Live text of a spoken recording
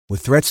With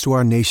threats to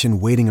our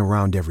nation waiting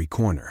around every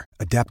corner,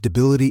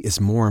 adaptability is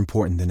more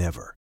important than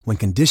ever. When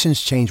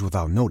conditions change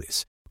without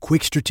notice,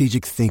 quick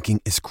strategic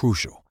thinking is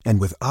crucial.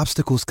 And with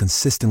obstacles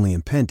consistently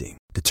impending,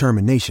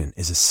 determination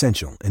is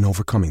essential in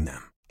overcoming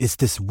them. It's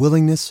this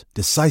willingness,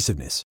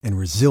 decisiveness, and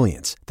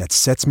resilience that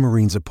sets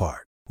Marines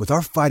apart. With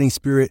our fighting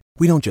spirit,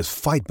 we don't just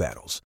fight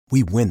battles,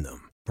 we win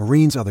them.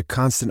 Marines are the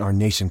constant our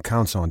nation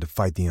counts on to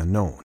fight the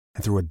unknown.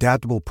 And through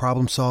adaptable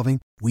problem solving,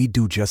 we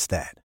do just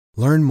that.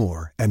 Learn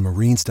more at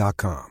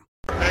marines.com.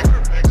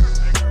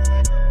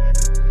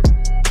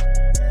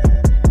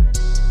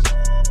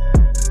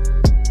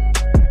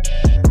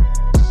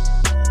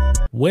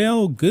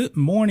 Well, good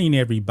morning,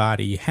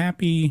 everybody.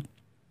 Happy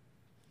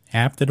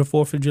after the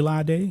 4th of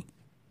July day.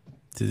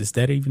 Is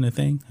that even a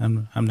thing?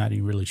 I'm not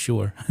even really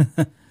sure.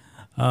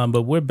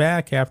 But we're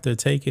back after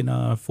taking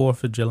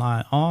 4th of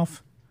July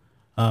off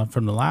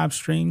from the live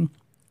stream.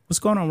 What's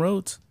going on,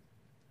 Rhodes?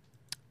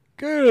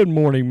 Good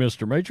morning,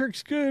 Mr.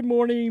 Matrix. Good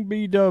morning,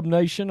 B-Dub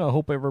Nation. I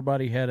hope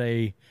everybody had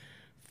a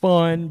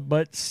fun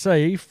but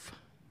safe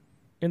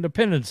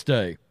Independence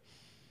Day.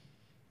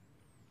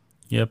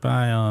 Yep,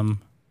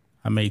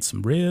 I made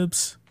some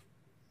ribs,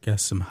 got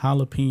some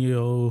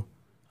jalapeno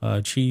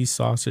cheese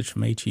sausage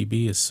from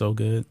H-E-B. It's so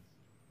good.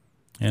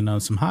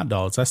 And some hot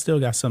dogs. I still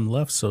got some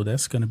left, so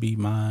that's going to be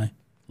my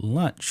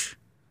lunch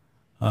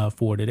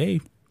for today.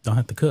 Don't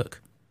have to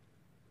cook.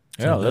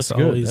 So yeah, that's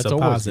good. Always that's a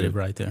always positive good.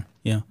 Right there.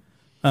 Yeah.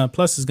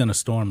 Plus, it's going to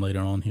storm later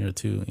on here,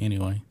 too,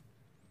 anyway.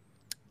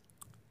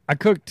 I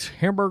cooked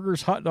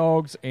hamburgers, hot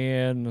dogs,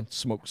 and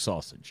smoked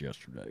sausage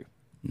yesterday.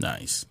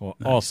 Nice. Well,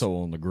 nice. Also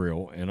on the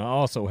grill. And I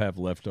also have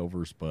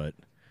leftovers, but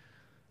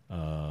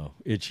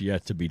it's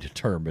yet to be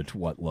determined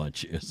what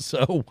lunch is.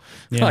 So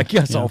Yeah, I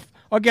guess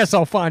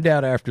I'll find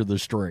out after the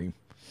stream.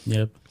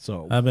 Yep.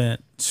 So I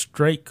went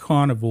straight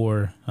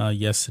carnivore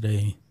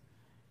yesterday,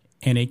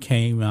 and it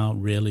came out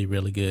really,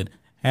 really good.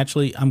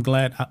 Actually, I'm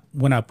glad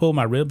when I pulled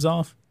my ribs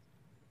off,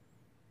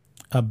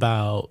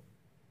 about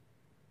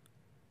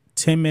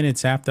 10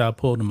 minutes after I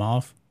pulled them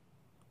off,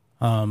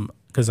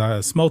 because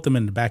I smoked them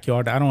in the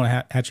backyard. I don't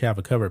actually have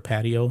a covered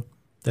patio.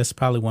 That's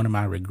probably one of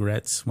my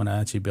regrets when I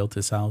actually built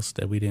this house,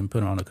 that we didn't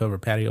put on a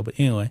covered patio. But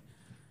anyway,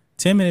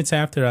 10 minutes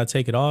after I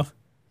take it off,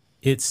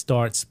 it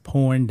starts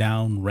pouring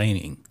down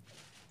raining.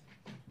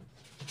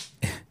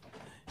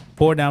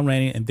 Poured down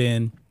raining, and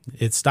then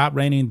it stopped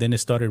raining, then it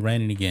started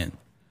raining again.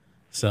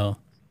 So,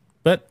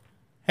 but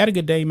had a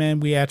good day,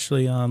 man. We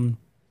actually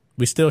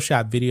we still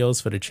shot videos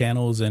for the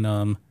channels,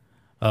 and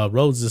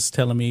Rhodes is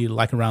telling me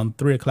like around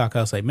 3 o'clock,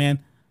 I was like, man,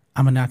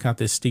 I'm gonna knock out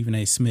this Stephen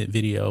A. Smith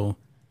video,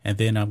 and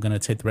then I'm gonna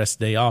take the rest of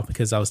the day off,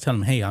 because I was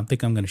telling him, hey, I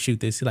think I'm gonna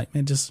shoot this. He's like,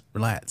 man, just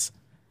relax.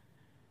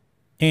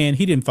 And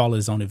he didn't follow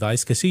his own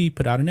advice, because he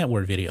put out a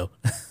network video.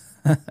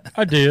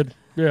 I did.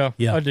 Yeah,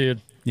 Yeah. I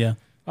did. Yeah.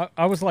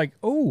 I was like,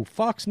 oh,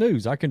 Fox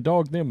News, I can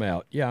dog them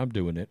out. Yeah, I'm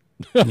doing it.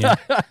 Yeah.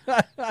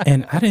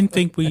 And I didn't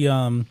think we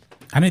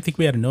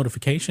had a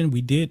notification.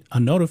 We did. A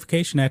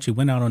notification actually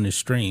went out on the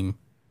stream,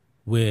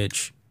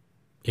 which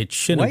it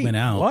shouldn't have went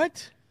out.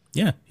 What?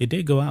 Yeah, it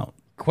did go out.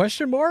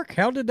 Question mark?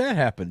 How did that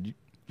happen?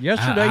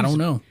 I don't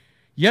know.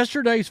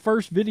 Yesterday's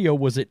first video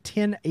was at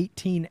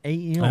 10:18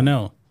 a.m. I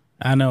know.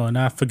 And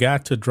I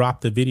forgot to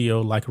drop the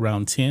video like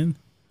around 10.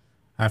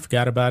 I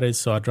forgot about it,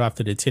 so I dropped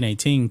it at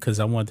 10:18 because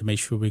I wanted to make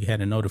sure we had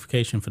a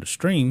notification for the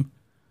stream.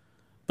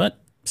 But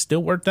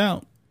still worked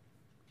out.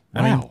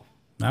 Wow. I mean,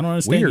 I don't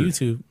understand Weird.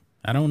 YouTube.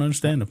 I don't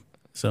understand them.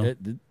 So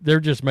They're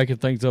just making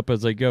things up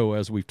as they go,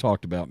 as we've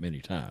talked about many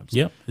times.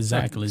 yep,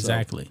 exactly, So-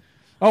 exactly.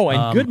 Oh,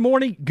 and good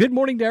morning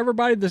to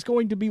everybody that's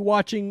going to be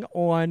watching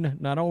on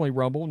not only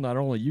Rumble, not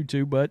only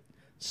YouTube, but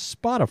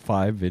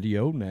Spotify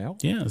video now.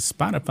 Yeah,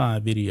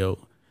 Spotify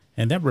video.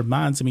 And that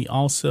reminds me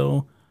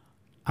also,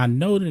 I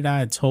know that I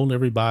had told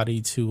everybody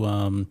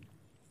to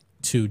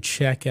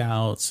check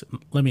out,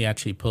 let me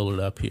actually pull it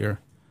up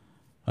here,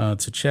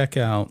 to check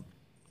out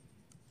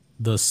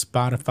the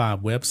Spotify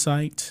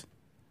website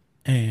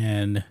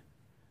and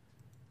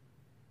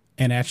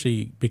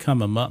actually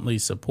become a monthly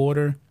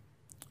supporter.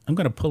 I'm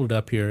going to pull it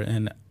up here,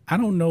 and I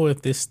don't know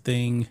if this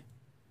thing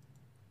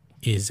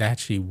is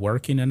actually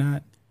working or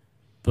not,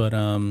 but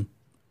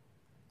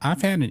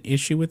I've had an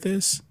issue with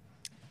this.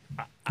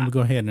 I'm going to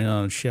go ahead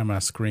and share my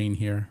screen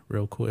here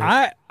real quick.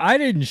 I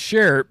didn't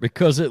share it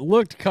because it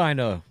looked kind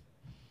of,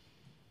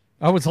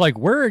 I was like,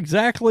 what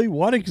exactly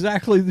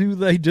do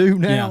they do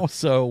now? Yeah.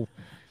 So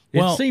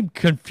it seemed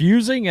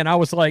confusing, and I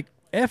was like,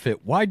 F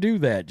it, why do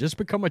that? Just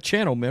become a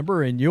channel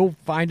member, and you'll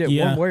find it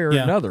one way or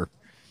another.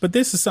 But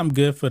this is something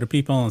good for the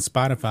people on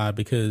Spotify,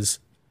 because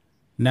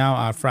now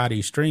our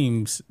Friday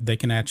streams, they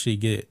can actually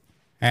get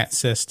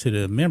access to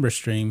the member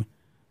stream.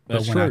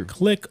 That's but when true. I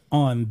click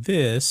on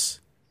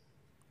this,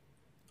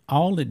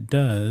 all it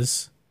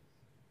does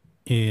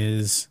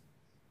is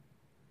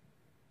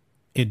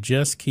it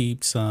just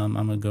keeps, I'm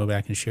going to go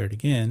back and share it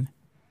again.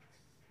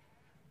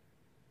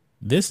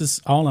 This is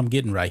all I'm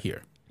getting right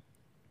here.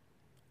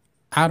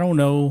 I don't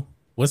know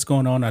what's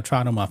going on. I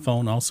tried on my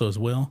phone also as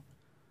well.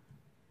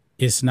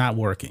 It's not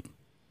working.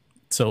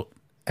 So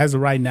as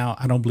of right now,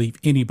 I don't believe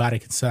anybody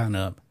can sign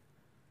up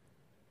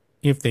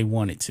if they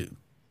wanted to.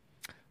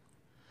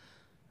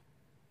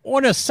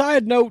 On a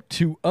side note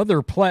to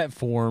other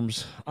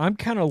platforms, I'm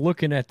kind of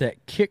looking at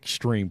that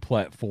Kickstream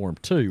platform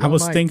too. I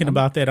was thinking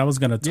about that. I was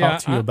going to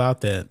talk to you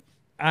about that.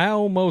 I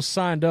almost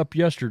signed up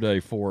yesterday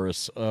for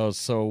us,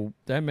 so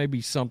that may be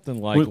something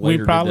like we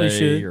later probably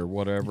today should, or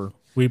whatever.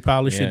 We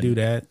probably should do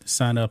that.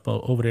 Sign up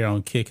over there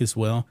on Kick as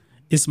well.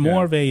 It's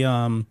more of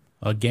a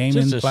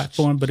gaming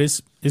platform, but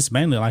it's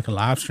mainly like a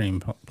live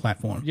stream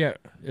platform. Yeah,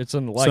 it's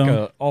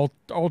a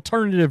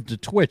alternative to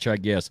Twitch, I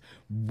guess.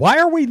 Why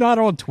are we not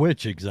on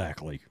Twitch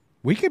exactly?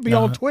 We could be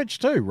on Twitch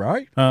too,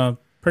 right?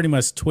 Pretty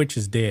much Twitch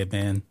is dead,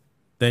 man.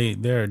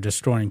 They're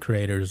destroying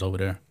creators over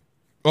there.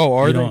 Oh,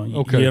 are they?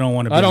 Okay. You don't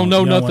want to. I don't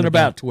know nothing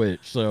about Twitch,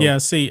 so yeah.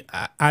 See,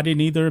 I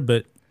didn't either,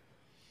 but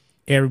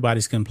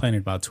everybody's complaining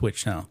about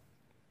Twitch now.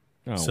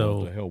 Oh, so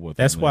well, the hell with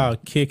that's them, why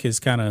Kick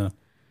has kind of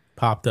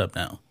popped up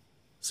now.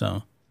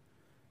 So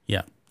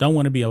yeah, don't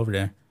want to be over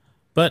there.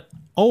 But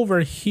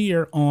over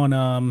here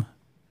on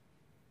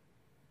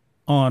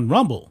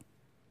Rumble,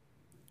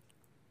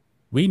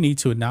 we need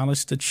to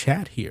acknowledge the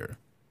chat here.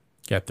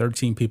 Got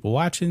 13 people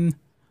watching.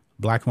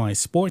 Black and White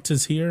Sports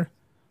is here.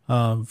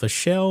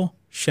 Vashel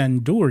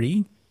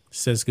Shanduri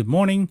says good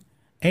morning.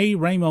 A.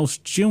 Ramos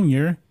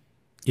Jr.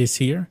 is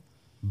here.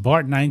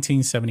 Bart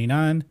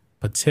 1979.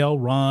 Patel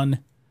Ron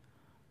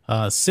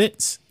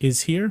Sitz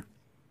is here.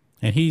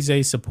 And he's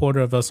a supporter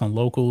of us on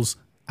Locals.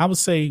 I would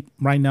say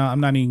right now, I'm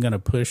not even going to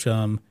push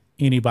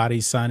anybody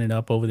signing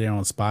up over there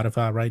on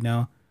Spotify right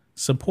now.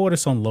 Support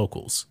us on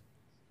Locals.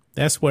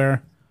 That's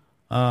where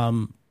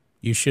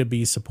you should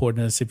be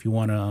supporting us if you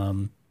want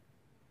to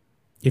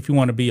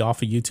be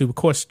off of YouTube. Of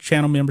course,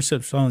 channel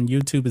memberships on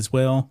YouTube as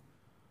well.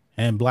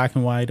 And Black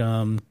and White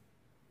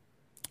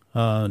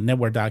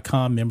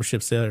Network.com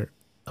memberships that are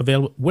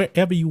available.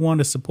 Wherever you want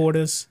to support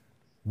us,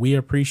 we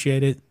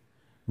appreciate it.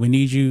 We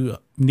need you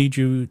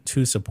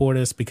to support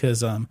us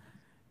because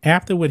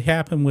after what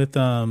happened with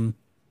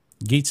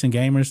Geeks and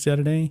Gamers the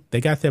other day,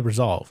 they got that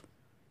resolved.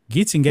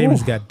 Geeks and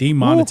Gamers got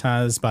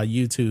demonetized by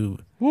YouTube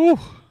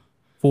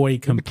for a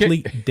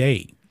complete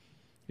day.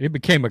 It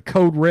became a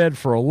code red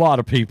for a lot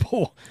of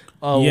people.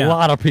 A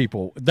lot of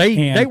people.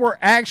 They were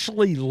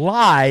actually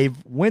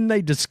live when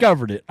they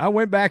discovered it. I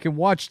went back and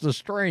watched the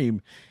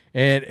stream,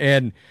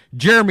 and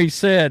Jeremy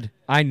said,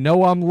 "I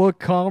know I'm look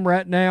calm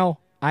right now.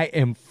 I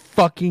am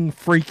fucking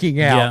freaking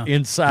out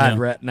inside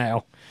right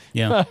now."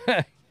 Yeah.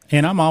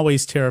 And I'm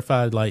always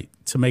terrified, like,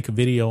 to make a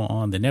video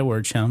on the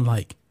network channel. I'm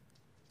like,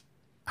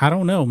 I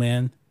don't know,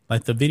 man.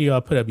 Like the video I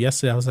put up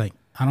yesterday, I was like,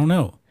 I don't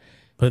know.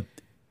 But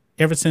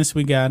ever since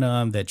we got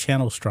that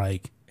channel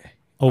strike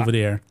over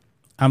there,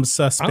 I'm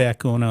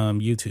suspect on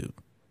YouTube.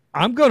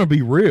 I'm going to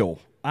be real.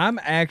 I'm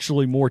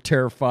actually more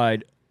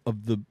terrified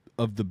of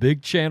the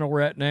big channel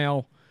right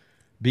now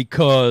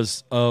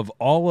because of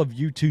all of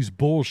YouTube's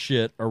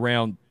bullshit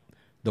around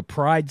the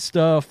Pride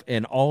stuff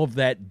and all of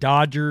that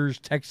Dodgers,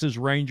 Texas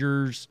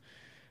Rangers,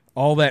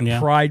 all that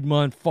Pride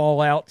Month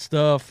Fallout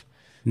stuff.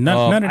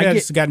 None of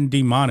that's gotten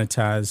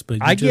demonetized, but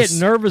I get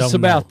nervous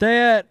about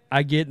that.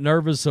 I get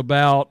nervous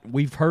about,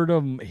 we've heard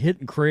them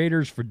hitting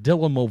creators for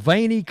Dylan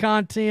Mulvaney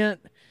content.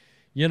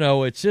 You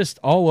know, it's just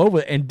all over.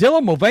 And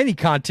Dylan Mulvaney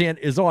content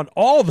is on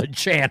all the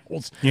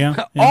channels.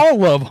 Yeah.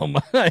 All of them,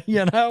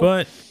 you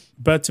know.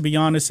 But to be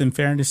honest, in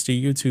fairness to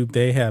YouTube,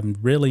 they have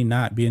really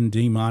not been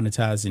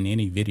demonetizing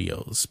any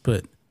videos.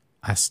 But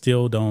I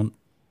still don't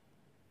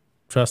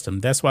trust them.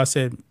 That's why I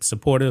said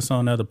support us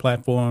on other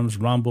platforms,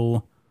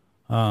 Rumble,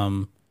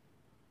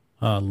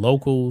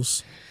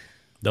 Locals,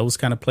 those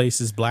kind of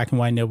places,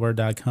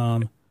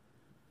 blackandwhitenetwork.com.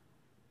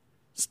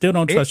 Still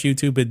don't trust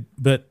YouTube,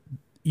 but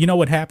you know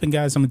what happened,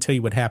 guys? I'm going to tell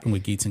you what happened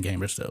with Geeks and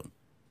Gamers, though.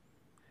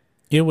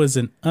 It was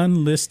an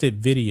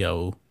unlisted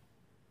video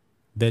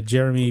that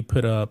Jeremy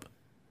put up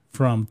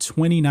from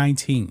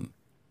 2019,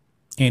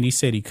 and he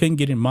said he couldn't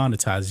get it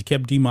monetized. He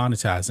kept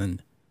demonetizing,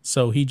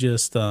 so he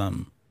just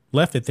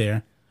left it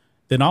there.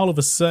 Then all of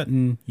a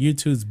sudden,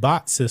 YouTube's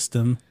bot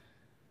system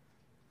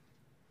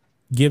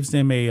gives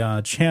them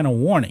a channel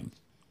warning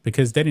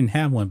because they didn't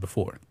have one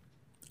before.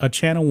 A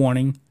channel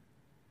warning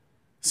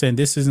saying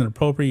this isn't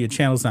appropriate, your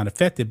channel's not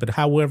affected, but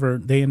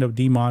however, they end up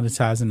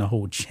demonetizing the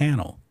whole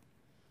channel.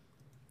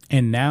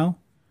 And now,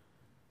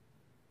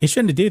 it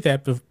shouldn't have did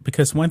that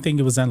because one thing,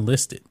 it was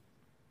unlisted.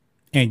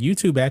 And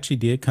YouTube actually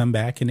did come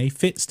back and they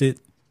fixed it.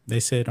 They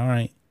said, all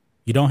right,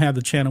 you don't have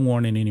the channel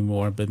warning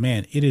anymore, but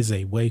man, it is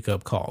a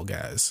wake-up call,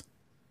 guys.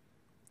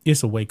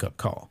 It's a wake-up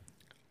call.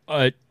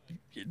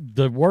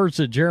 The words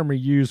that Jeremy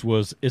used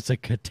was, it's a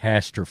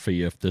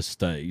catastrophe if this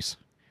stays.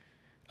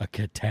 A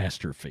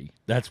catastrophe.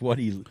 That's what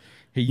he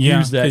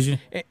used that.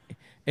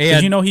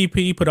 Because you know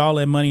he put all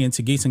that money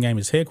into Geeks and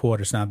Gamers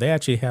headquarters now. They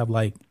actually have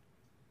like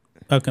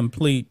a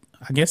complete,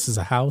 I guess it's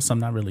a house, I'm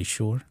not really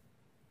sure,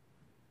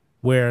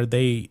 where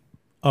they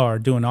are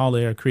doing all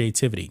their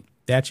creativity.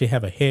 They actually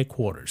have a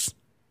headquarters.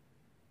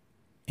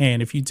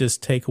 And if you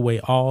just take away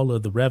all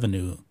of the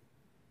revenue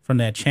from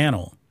that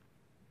channel,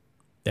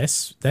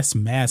 that's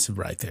massive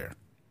right there.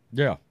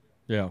 Yeah,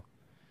 yeah.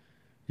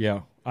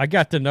 Yeah. I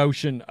got the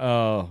notion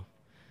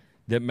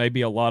that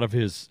maybe a lot of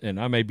his, and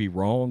I may be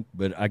wrong,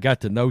 but I got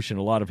the notion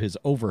a lot of his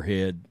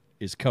overhead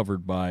is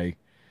covered by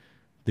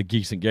the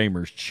Geeks and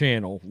Gamers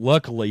channel.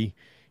 Luckily,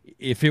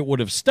 if it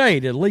would have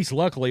stayed, at least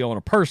luckily on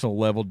a personal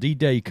level,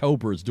 D-Day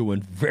Cobra is doing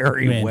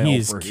very well.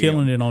 He's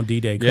killing it on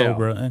D-Day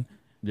Cobra.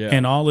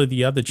 And all of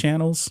the other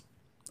channels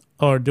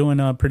are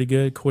doing pretty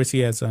good. Of course, he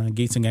has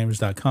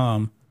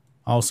geeksandgamers.com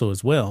also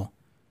as well,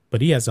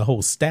 but he has a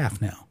whole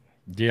staff now.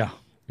 Yeah.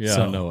 Yeah,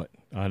 so,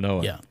 I know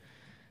it. Yeah.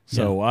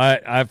 So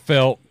I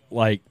felt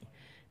like,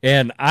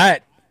 and I'm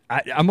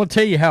going to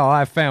tell you how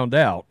I found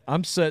out.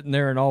 I'm sitting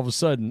there and all of a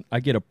sudden I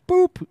get a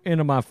boop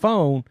into my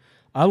phone.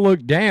 I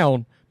look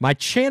down, my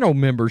channel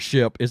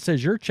membership, it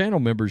says your channel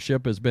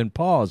membership has been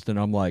paused. And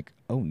I'm like,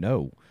 oh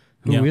no,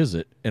 who is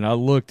it? And I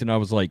looked and I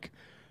was like,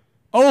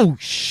 oh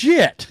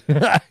shit.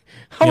 I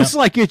was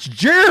like, it's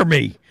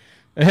Jeremy.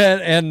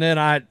 And then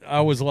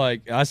I was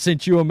like, I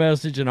sent you a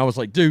message and I was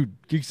like, dude,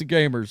 Geeks and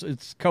Gamers,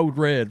 it's Code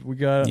Red. We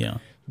got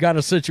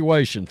a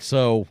situation.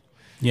 So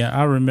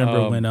I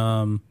remember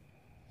when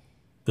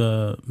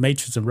the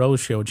Matrix and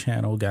Roadshow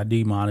channel got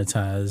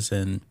demonetized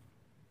and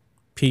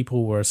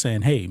people were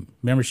saying, hey,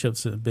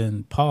 memberships have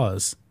been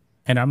paused.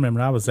 And I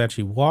remember I was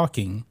actually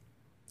walking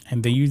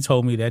and then you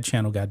told me that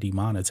channel got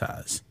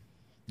demonetized.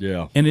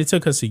 Yeah. And it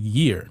took us a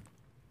year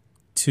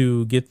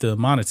to get the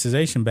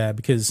monetization back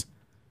because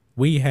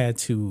we had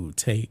to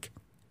take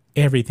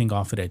everything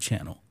off of that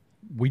channel.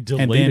 We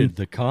deleted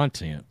the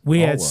content.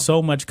 We had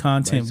so much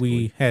content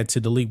we had to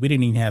delete. We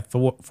didn't even have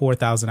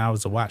 4,000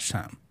 hours of watch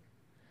time.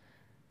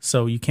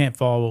 So you can't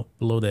fall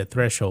below that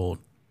threshold.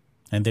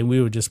 And then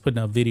we were just putting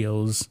up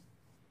videos,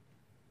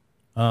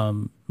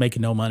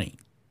 making no money.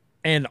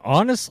 And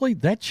honestly,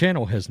 that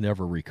channel has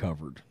never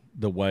recovered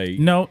the way.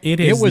 No, it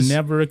has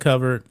never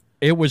recovered.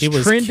 It was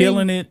trending.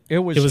 Killing it. It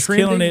was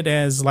killing it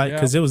as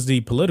because it was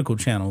the political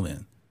channel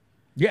then.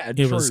 Yeah,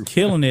 it was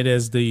killing it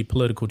as the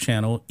political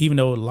channel. Even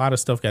though a lot of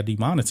stuff got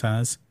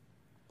demonetized,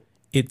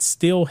 it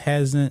still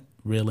hasn't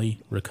really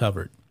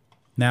recovered.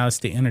 Now it's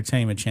the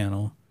entertainment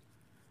channel.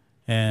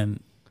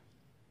 And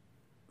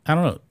I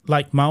don't know,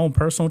 like my own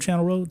personal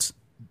channel, Rhodes,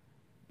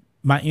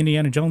 my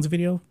Indiana Jones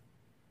video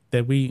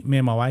that me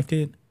and my wife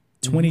did,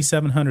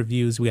 2,700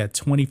 views. We had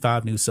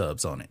 25 new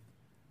subs on it.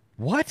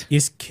 What?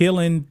 It's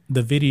killing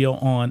the video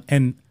on,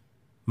 and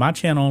my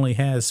channel only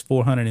has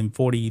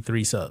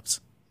 443 subs.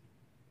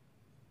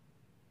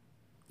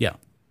 Yeah.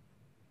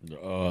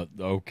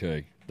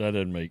 Okay. That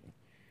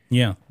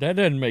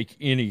doesn't make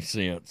any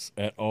sense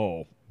at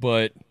all.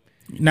 But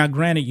now,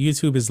 granted,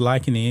 YouTube is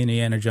liking the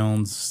Indiana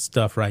Jones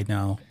stuff right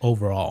now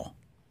overall,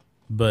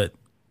 but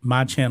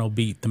my channel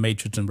beat the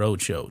Matrix and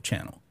Roadshow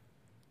channel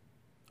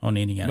on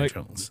Indiana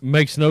Jones.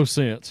 Makes no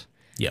sense.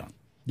 Yeah.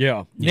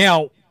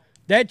 Now,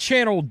 that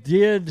channel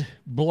did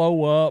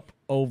blow up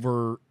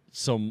over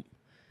some.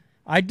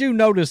 I do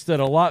notice that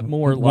a lot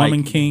more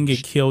Woman King,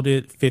 it killed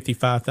it,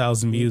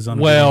 55,000 views on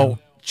it. Well,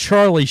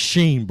 Charlie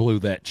Sheen blew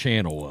that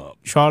channel up.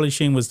 Charlie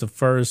Sheen was the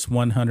first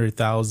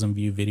 100,000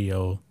 view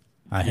video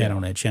I had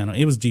on that channel.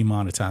 It was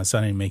demonetized, so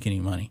I didn't make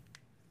any money.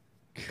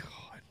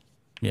 God.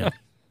 Yeah.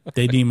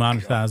 They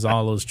demonetized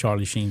all those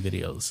Charlie Sheen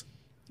videos.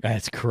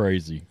 That's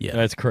crazy. Yeah.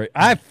 That's crazy.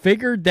 I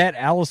figured that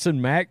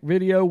Allison Mack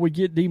video would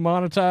get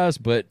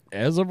demonetized, but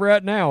as of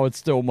right now, it's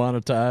still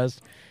monetized.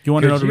 You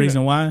want to know the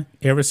reason why?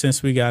 Ever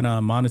since we got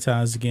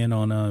monetized again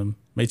on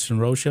Matrix and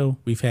Roadshow,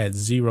 we've had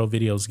 0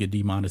 videos get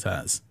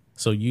demonetized.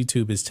 So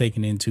YouTube is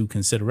taking into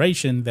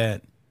consideration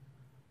that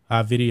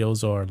our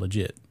videos are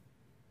legit.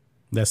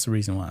 That's the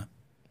reason why.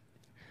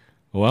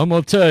 Well, I'm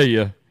going to tell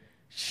you,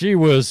 she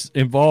was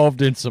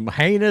involved in some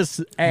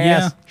heinous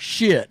ass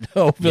shit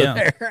over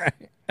there.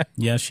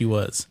 Yeah, she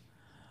was.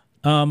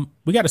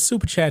 We got a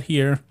super chat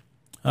here.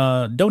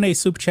 Donate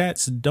super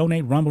chats,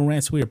 donate Rumble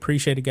Rants. We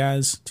appreciate it,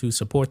 guys, to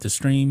support the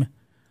stream.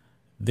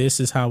 This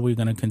is how we're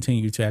going to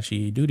continue to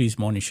actually do these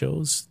morning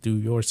shows, through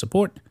your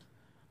support.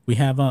 We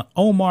have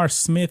Omar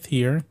Smith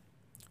here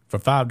for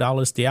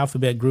 $5. The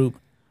Alphabet Group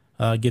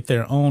get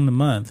their own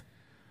month.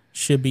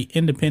 Should be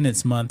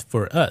Independence Month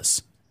for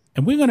us.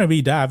 And we're going to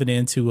be diving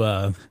into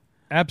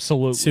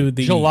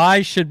absolutely.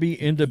 July should be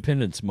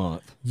Independence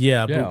Month.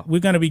 Yeah. But we're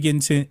going to be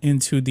getting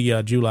into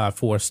the July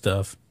 4th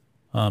stuff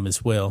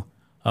as well.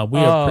 We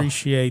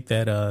appreciate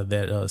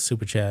that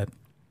super chat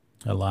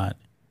a lot.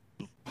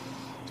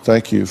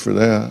 Thank you for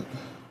that.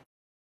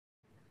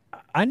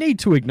 I need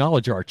to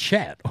acknowledge our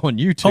chat on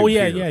YouTube. Oh,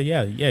 yeah.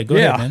 Go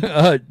ahead,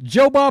 man.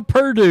 Joe Bob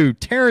Purdue,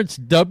 Terrence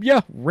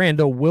W.,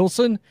 Randall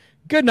Wilson,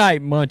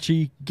 Goodnight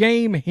Munchie,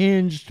 Game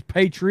Hinged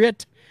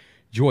Patriot,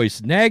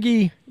 Joyce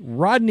Nagy,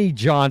 Rodney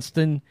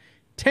Johnston,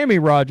 Tammy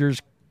Rogers,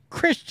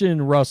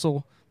 Christian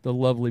Russell, the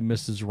lovely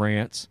Mrs.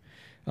 Rance,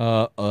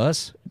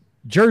 us,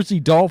 Jersey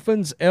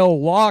Dolphins,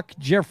 L. Locke,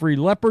 Jeffrey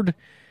Leopard,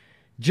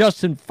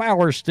 Justin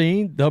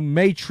Fauerstein, the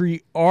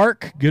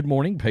Matriarch, Good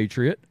Morning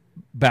Patriot,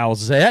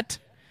 Bowsette,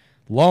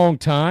 Long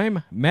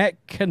Time,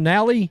 Matt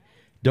Canali,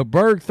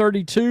 DeBerg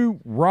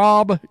 32,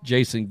 Rob,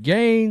 Jason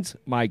Gaines,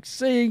 Mike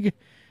Sieg,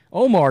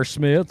 Omar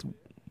Smith,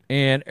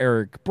 and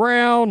Eric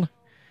Brown,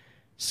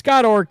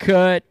 Scott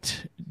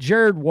Orcutt,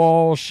 Jared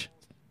Walsh,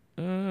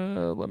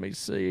 let me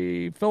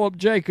see, Philip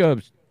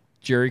Jacobs,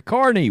 Jerry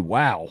Carney,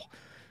 wow.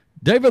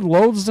 David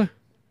Loathes,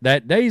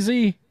 that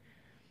Daisy.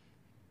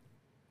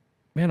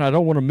 Man, I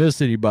don't want to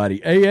miss anybody.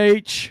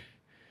 A.H.,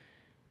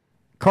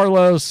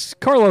 Carlos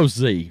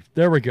Z.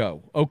 There we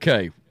go.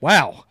 Okay,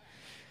 wow.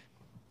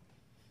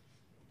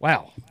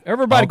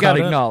 Everybody got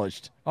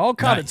acknowledged. All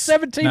caught it.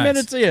 17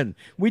 minutes in.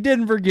 We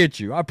didn't forget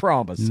you. I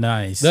promise.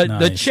 Nice.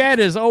 The chat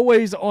is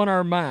always on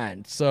our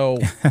mind. So,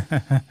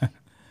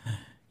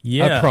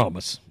 yeah. I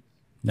promise.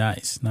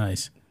 Nice.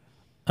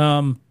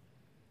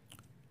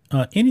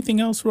 Anything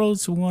else,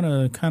 Rose, we want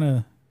to kind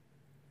of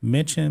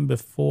mention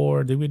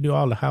before? Did we do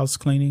all the house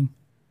cleaning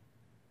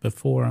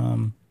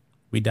before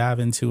we dive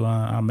into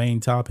our main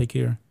topic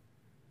here?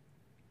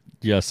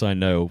 Yes, I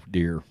know,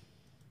 dear.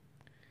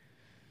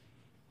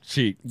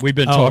 We've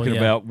been talking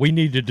about we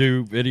need to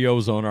do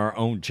videos on our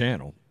own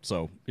channel.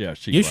 So yeah,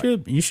 you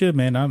should,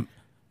 man.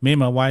 Me and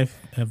my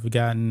wife have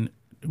gotten.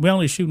 We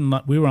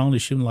were only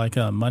shooting like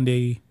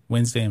Monday,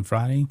 Wednesday, and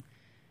Friday.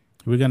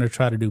 We're gonna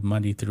try to do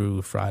Monday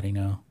through Friday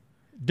now,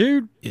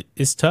 dude.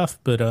 It's tough,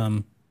 but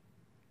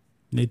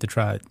need to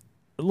try it.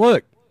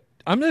 Look,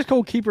 I'm just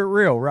gonna keep it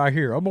real right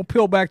here. I'm gonna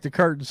peel back the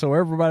curtain so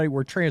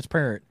we're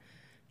transparent,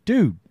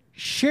 dude.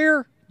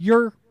 Share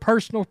your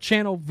personal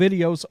channel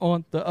videos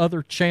on the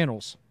other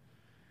channels.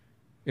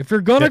 If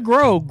you're gonna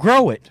grow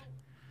it.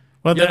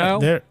 Well,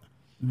 they're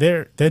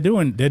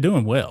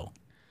doing well.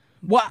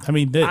 What? I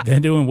mean, they're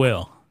doing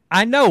well.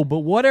 I know, but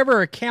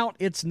whatever account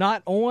it's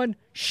not on,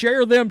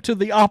 share them to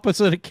the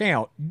opposite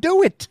account.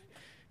 Do it.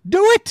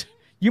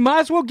 You might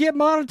as well get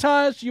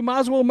monetized. You might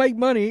as well make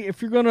money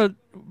if you're gonna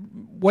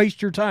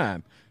waste your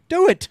time.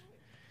 Do it.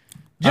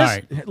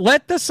 Just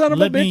let the son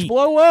of a bitch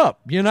blow up.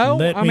 You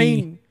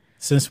know.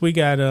 Since we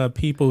got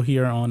people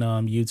here on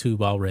YouTube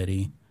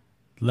already,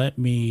 let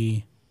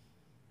me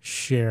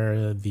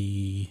share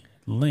the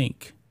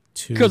link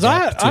to. Because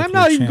I'm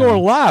not even going to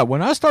lie.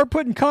 When I start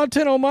putting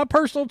content on my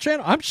personal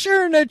channel, I'm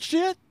sharing that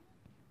shit.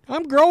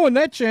 I'm growing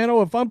that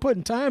channel if I'm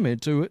putting time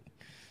into it.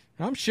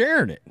 I'm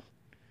sharing it.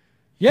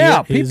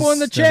 Yeah, people in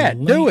the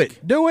chat, do it.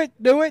 I'm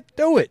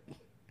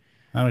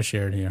gonna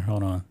share it here.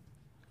 Hold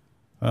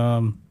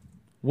on.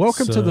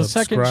 Welcome to the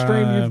second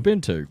stream you've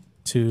been to.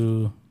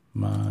 To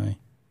my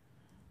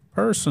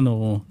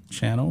personal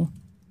channel,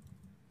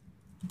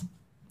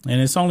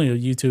 and it's only a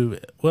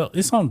YouTube. Well,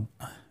 it's on.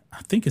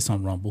 I think it's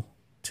on Rumble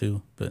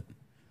too. But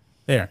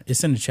there,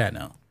 it's in the chat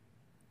now.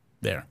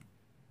 There,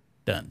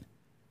 done.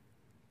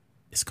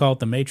 It's called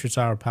the Matrix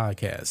Hour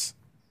Podcast.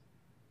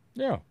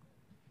 Yeah,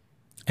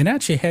 and I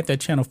actually had that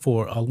channel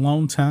for a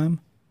long time,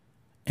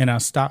 and I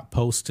stopped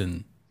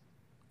posting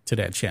to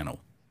that channel.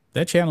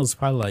 That channel is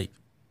probably like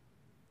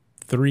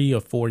 3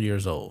 or 4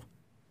 years old.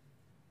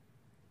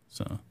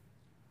 So.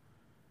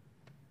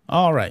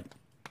 All right.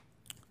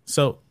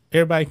 So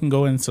everybody can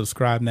go and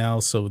subscribe now.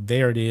 So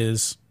there it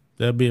is.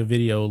 There'll be a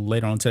video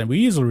later on today. We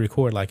usually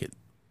record like at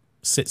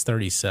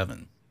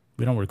 6:37.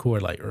 We don't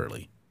record like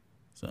early.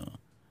 So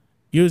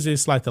usually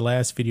it's like the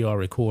last video I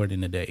record in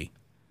the day.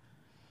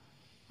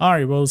 All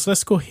right, Rose,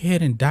 let's go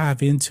ahead and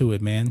dive into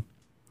it, man.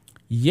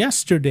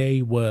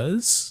 Yesterday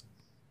was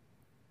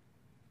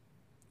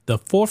the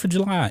 4th of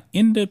July,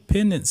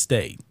 Independence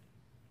Day.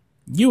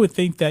 You would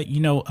think that,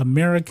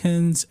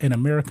 Americans and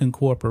American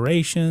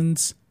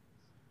corporations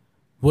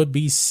would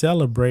be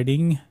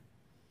celebrating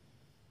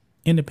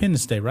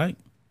Independence Day, right?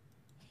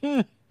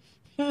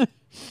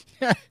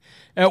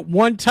 At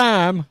one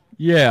time,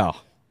 yeah.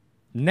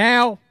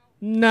 Now,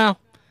 no.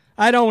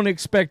 I don't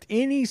expect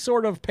any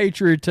sort of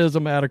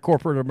patriotism out of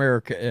corporate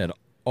America at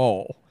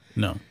all.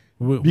 No.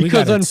 We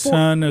got a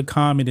ton of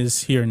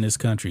communists here in this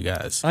country,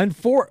 guys.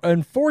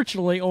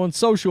 Unfortunately, on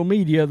social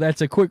media,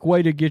 that's a quick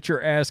way to get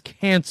your ass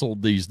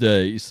canceled these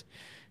days,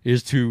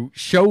 is to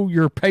show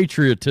your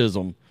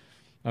patriotism.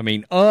 I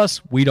mean,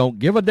 we don't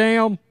give a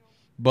damn,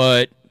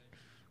 but,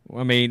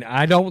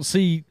 I don't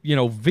see,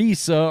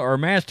 Visa or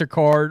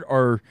MasterCard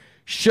or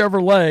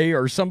Chevrolet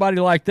or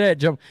somebody like that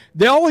jump.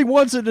 The only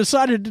ones that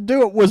decided to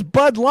do it was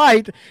Bud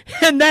Light,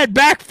 and that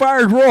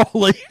backfired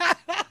royally.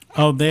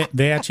 Oh,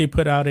 they actually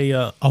put out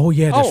a.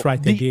 That's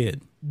right. They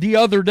did the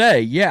other day.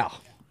 Yeah,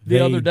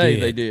 the other day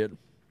they did.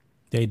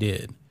 They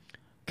did.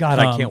 God,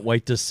 I can't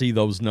wait to see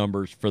those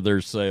numbers for their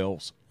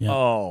sales. Yeah.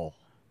 Oh,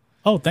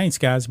 thanks,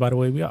 guys. By the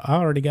way, I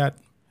already got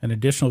an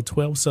additional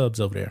 12 subs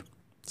over there,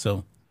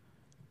 so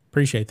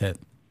appreciate that.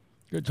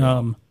 Good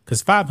job.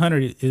 Because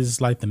 500 is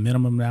like the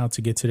minimum now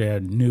to get to their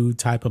new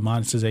type of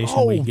monetization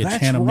where you get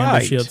channel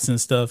memberships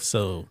and stuff.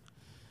 So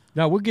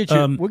now we'll get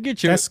you. We'll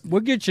get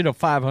you to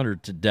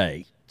 500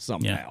 today.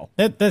 Somehow.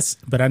 Yeah,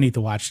 but I need the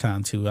watch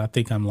time too. I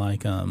think I'm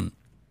like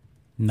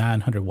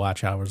 900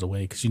 watch hours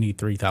away because you need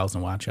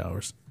 3,000 watch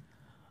hours.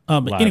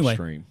 But anyway,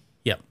 stream.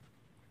 Yeah.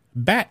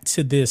 Back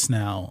to this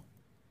now.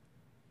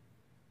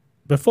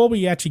 Before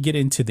we actually get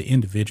into the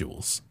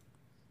individuals,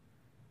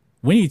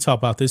 we need to talk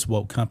about this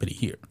woke company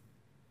here.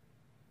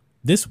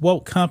 This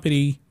woke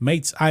company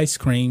makes ice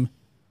cream.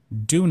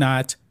 Do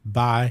not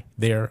buy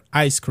their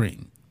ice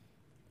cream.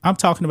 I'm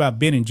talking about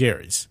Ben and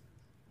Jerry's.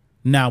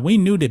 Now, we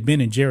knew that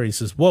Ben and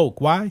Jerry's is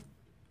woke. Why?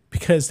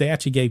 Because they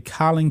actually gave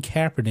Colin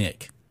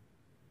Kaepernick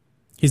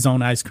his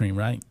own ice cream,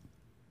 right?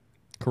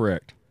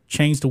 Correct.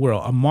 Changed the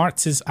world. A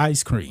Marxist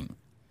ice cream.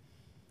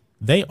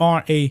 They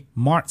are a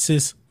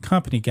Marxist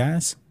company,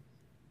 guys.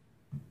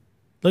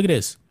 Look at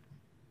this.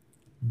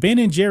 Ben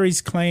and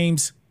Jerry's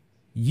claims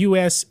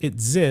U.S.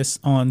 exists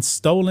on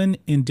stolen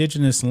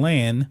indigenous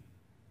land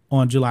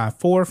on July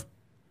 4th.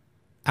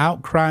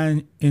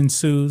 Outcry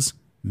ensues.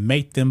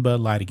 Make them Bud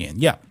Light again.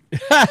 Yeah.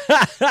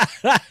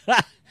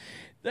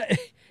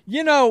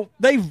 You know,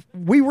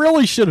 we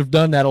really should have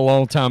done that a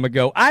long time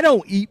ago. I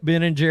don't eat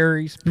Ben and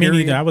Jerry's. Period. Me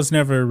neither. I was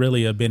never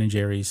really a Ben and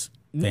Jerry's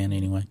fan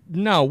anyway.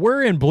 No,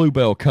 we're in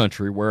Bluebell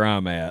country where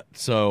I'm at.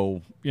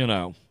 So, you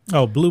know.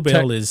 Oh,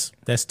 Bluebell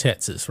that's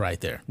Texas right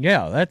there.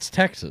 Yeah, that's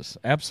Texas.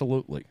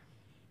 Absolutely.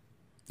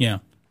 Yeah.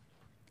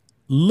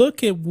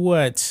 Look at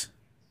what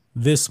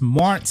this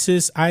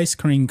Marxist ice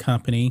cream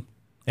company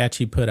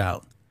actually put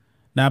out.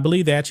 Now, I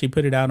believe they actually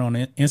put it out on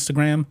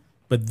Instagram,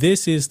 but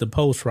this is the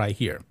post right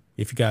here,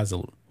 if you guys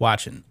are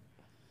watching.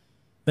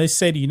 They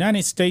say the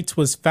United States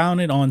was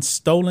founded on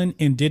stolen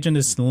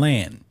indigenous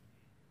land.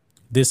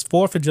 This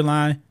 4th of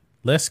July,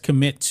 let's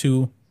commit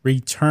to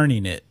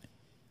returning it.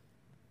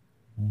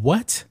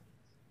 What?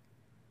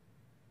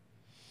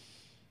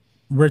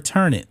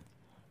 Return it.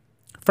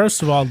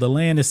 First of all, the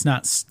land is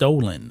not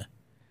stolen.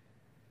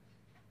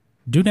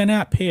 Do they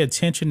not pay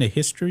attention to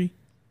history?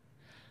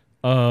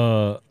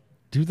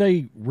 Do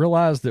they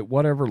realize that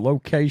whatever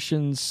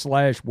locations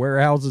 /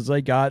 warehouses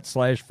they got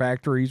 /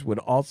 factories would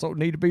also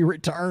need to be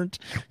returned?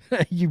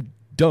 You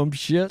dumb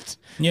shits.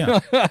 Yeah.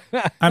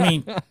 I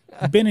mean,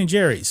 Ben and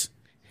Jerry's,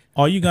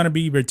 are you going to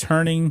be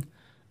returning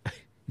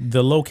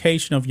the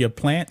location of your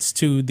plants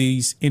to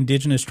these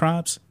indigenous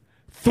tribes?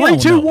 3,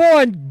 2,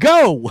 1,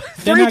 go.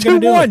 3, 2,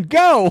 1,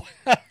 go.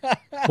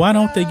 Why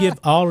don't they give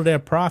all of their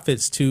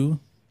profits to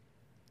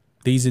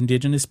these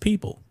indigenous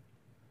people?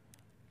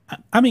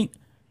 I mean,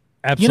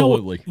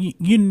 absolutely.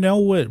 You know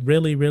what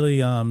really,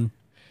 really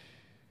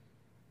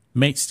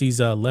makes these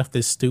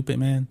leftists stupid,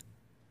 man?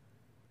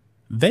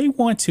 They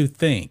want to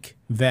think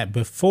that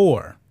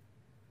before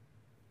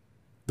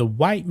the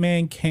white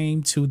man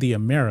came to the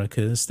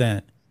Americas,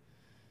 that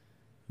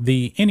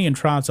the Indian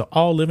tribes are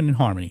all living in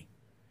harmony.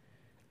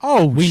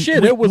 Oh,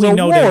 shit, it was a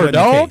war,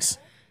 dog.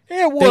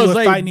 It was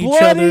a fighting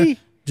each other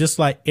just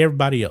like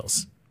everybody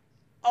else.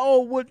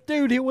 Oh, well,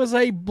 dude, it was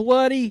a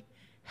bloody,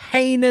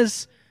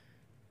 heinous,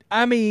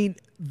 I mean,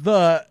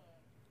 the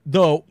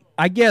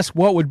I guess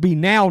what would be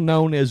now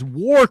known as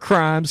war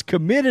crimes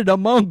committed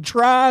among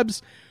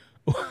tribes.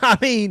 I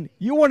mean,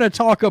 you want to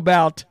talk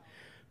about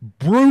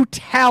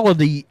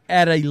brutality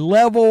at a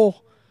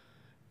level,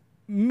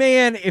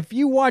 man, if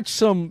you watch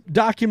some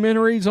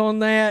documentaries on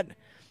that,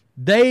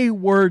 they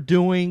were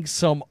doing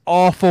some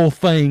awful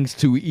things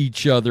to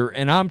each other,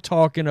 and I'm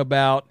talking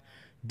about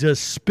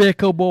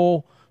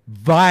despicable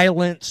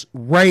violence,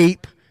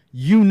 rape,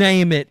 you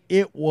name it.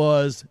 It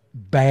was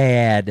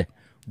bad,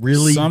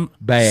 really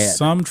bad.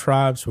 Some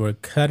tribes were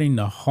cutting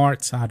the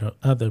hearts out of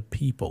other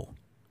people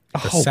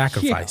for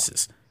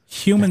sacrifices,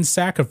 human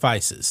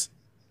sacrifices.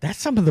 That's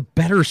some of the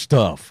better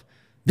stuff.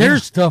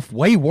 There's stuff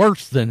way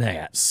worse than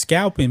that.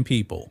 Scalping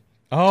people.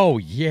 Oh,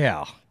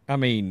 yeah. I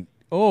mean,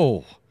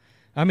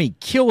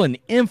 killing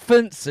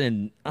infants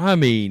and,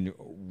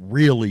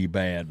 really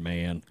bad,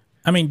 man.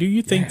 I mean, do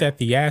you think that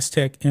the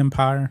Aztec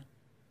Empire,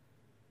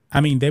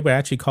 they were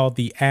actually called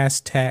the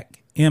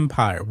Aztec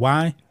Empire.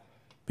 Why?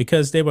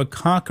 Because they were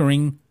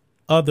conquering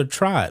other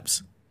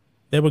tribes.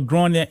 They were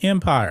growing their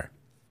empire.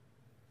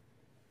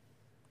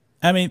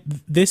 I mean,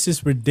 this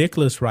is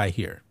ridiculous right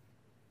here.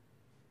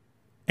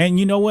 And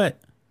you know what?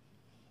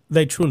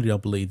 They truly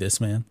don't believe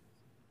this, man.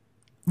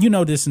 You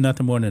know this is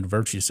nothing more than a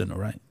virtue signal,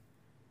 right?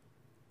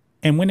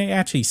 And when they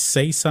actually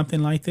say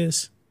something like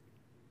this,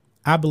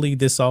 I believe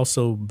this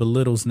also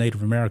belittles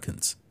Native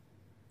Americans.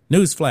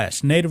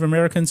 Newsflash, Native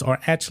Americans are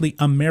actually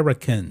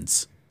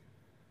Americans.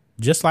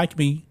 Just like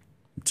me,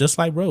 just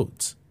like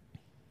Rhodes.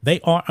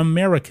 They are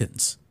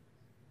Americans.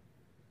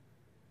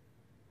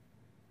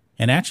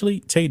 And actually,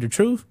 tell you the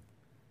truth,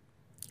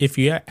 if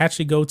you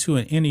actually go to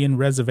an Indian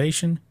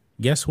reservation,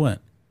 guess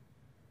what?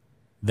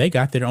 They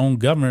got their own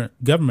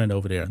government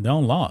over there, their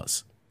own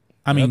laws.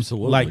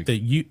 Absolutely. Like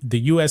the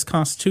U.S.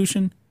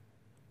 Constitution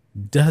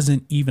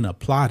doesn't even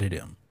apply to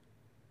them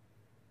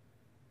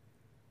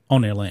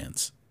on their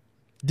lands.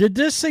 Did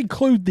this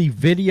include the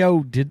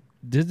video? Did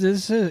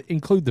this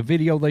include the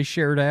video they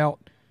shared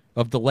out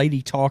of the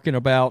lady talking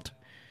about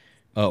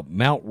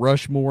Mount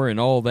Rushmore and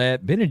all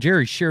that? Ben and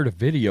Jerry shared a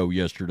video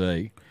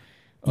yesterday.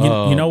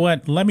 You know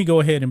what? Let me go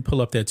ahead and pull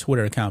up their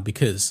Twitter account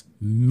because,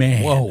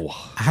 man, whoa.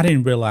 I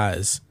didn't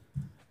realize.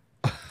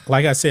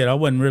 Like I said, I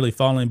wasn't really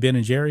following Ben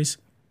and Jerry's.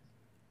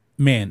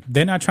 Man,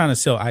 they're not trying to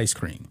sell ice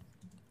cream.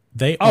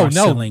 They are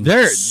selling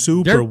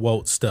super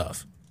woke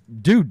stuff.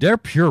 Dude, they're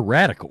pure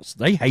radicals.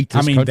 They hate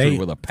this country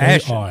with a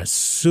passion. They are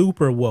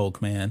super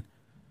woke, man.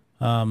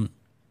 Ben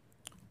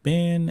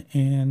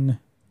and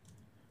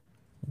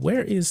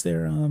where is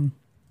their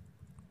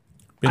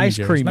Ice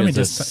cream is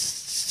a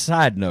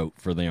side note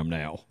for them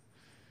now.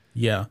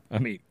 Yeah. I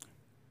mean,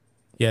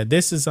 yeah,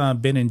 this is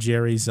Ben and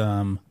Jerry's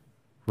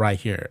right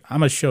here. I'm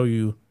going to show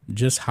you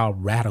just how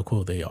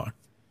radical they are.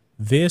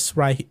 This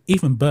right,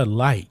 even Bud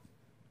Light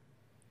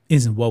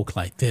isn't woke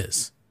like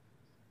this.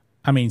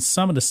 I mean,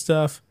 some of the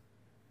stuff,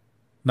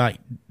 like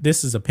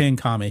this is a pin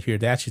comment here.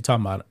 They're actually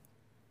talking about,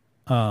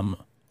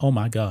 oh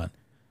my God.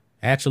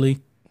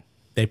 Actually,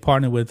 they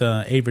partnered with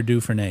Ava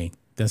DuVernay.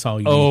 That's all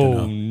you need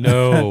to know.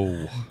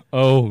 No.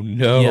 Oh,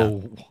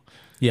 no.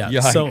 Yeah.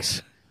 Yikes. So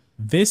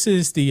this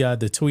is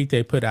the tweet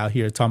they put out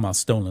here talking about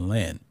stolen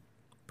land.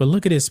 But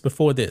look at this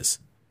before this.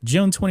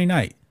 June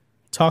 29th,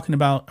 talking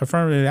about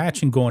affirmative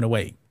action going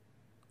away.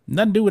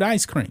 Nothing to do with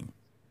ice cream.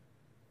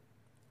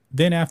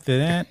 Then after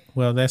that,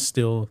 well, that's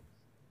still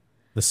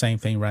the same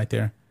thing right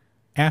there.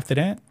 After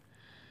that,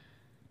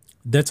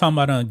 they're talking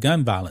about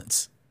gun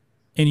violence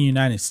in the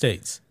United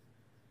States.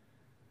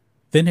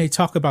 Then they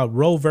talk about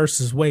Roe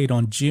versus Wade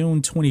on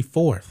June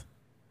 24th.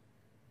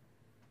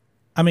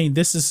 I mean,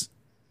 this is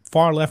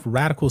far left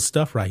radical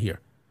stuff right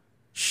here.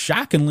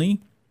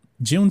 Shockingly,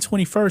 June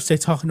 21st, they're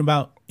talking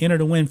about enter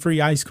to win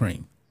free ice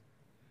cream.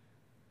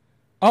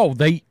 Oh,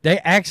 they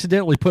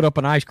accidentally put up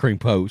an ice cream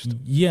post.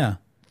 Yeah.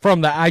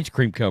 From the ice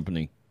cream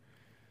company.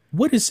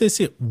 What is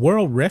this?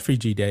 World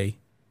Refugee Day?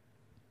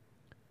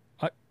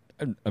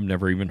 I've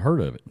never even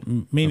heard of it.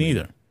 Me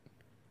neither.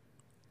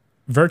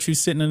 Virtue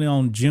sitting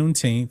on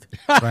Juneteenth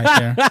right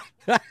there.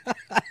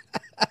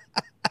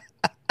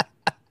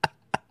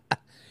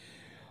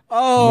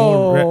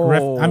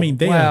 I mean,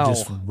 they are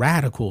just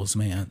radicals,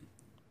 man.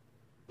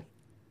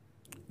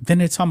 Then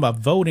they're talking about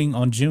voting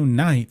on June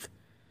 9th.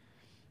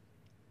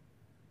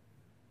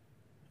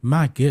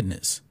 My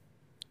goodness.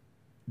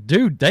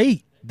 Dude,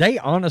 they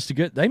honest to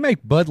good, they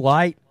make Bud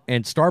Light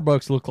and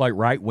Starbucks look like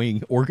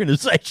right-wing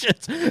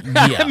organizations.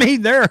 Yeah. I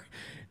mean, they're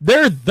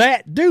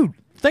that, dude.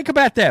 Think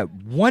about that.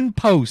 One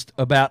post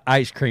about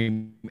ice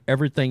cream,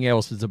 everything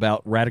else is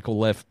about radical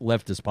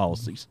leftist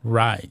policies.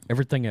 Right.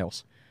 Everything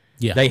else.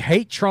 Yeah. They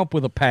hate Trump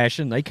with a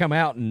passion. They come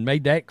out and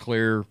made that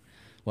clear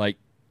like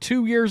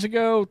 2 years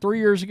ago, 3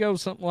 years ago,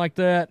 something like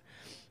that.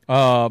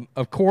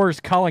 Of course,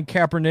 Colin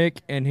Kaepernick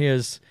and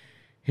his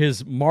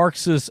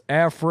Marxist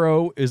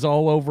afro is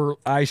all over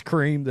ice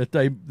cream that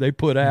they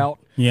put out.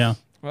 Yeah.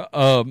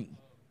 I'm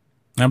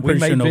pretty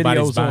sure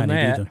nobody's buying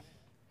it either.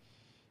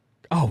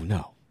 Oh,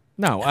 no.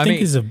 No, I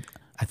think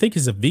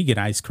it's a vegan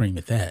ice cream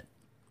at that.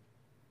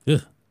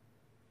 Ugh.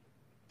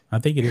 I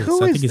think it is.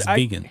 I think it's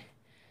vegan.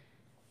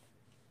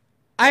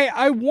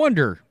 I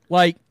wonder,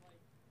 like,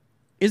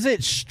 is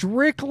it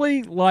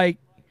strictly like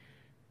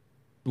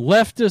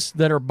leftists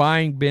that are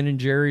buying Ben and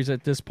Jerry's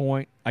at this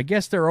point? I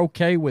guess they're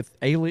okay with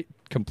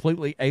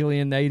completely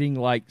alienating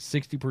like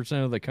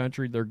 60% of the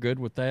country. They're good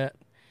with that.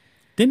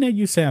 Didn't they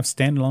used to have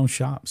standalone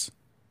shops?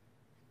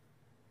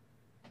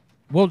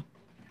 Well,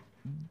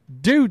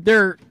 dude,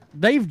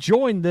 they've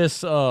joined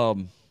this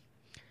goal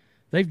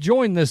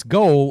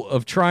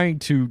of trying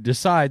to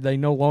decide they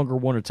no longer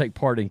want to take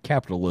part in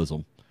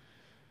capitalism.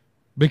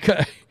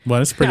 Because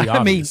well, it's pretty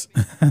obvious.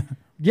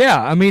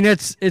 Yeah, I mean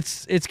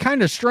it's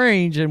kind of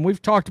strange, and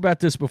we've talked about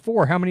this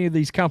before. How many of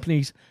these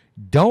companies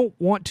don't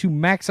want to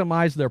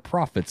maximize their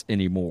profits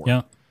anymore?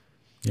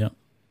 Yeah.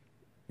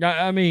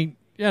 I mean,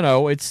 you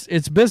know, it's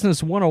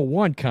business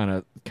 101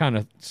 kind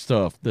of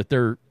stuff that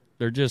they're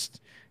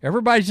just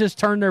everybody's just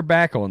turned their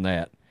back on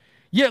that.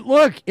 Yet,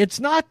 look,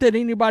 it's not that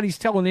anybody's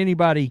telling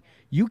anybody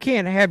you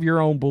can't have your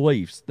own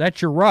beliefs.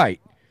 That's your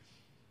right.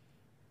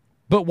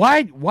 But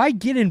why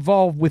get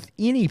involved with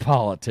any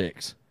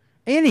politics?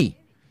 Any.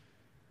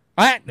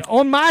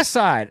 On my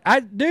side,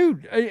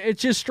 dude,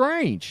 it's just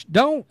strange.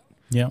 I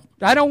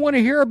don't want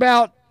to hear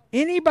about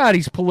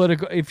anybody's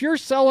political. If you're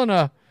selling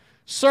a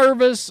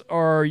service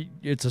or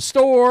it's a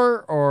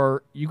store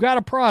or you got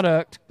a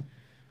product,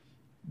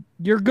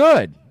 you're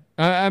good.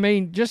 I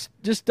mean, just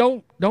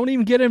don't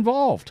even get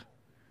involved.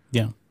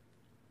 Yeah.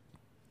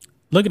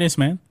 Look at this,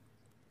 man.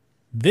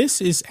 This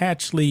is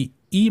actually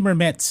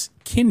Emermetz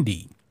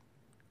Kendi,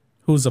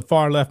 who's a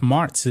far-left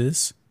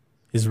Marxist.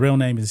 His real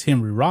name is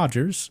Henry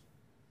Rogers.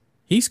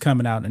 He's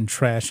coming out and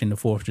trashing the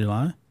 4th of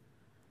July.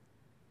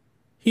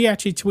 He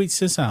actually tweets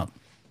this out.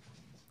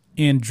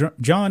 In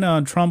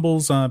John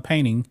Trumbull's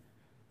painting,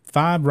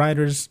 5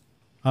 writers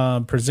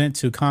present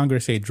to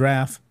Congress a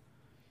draft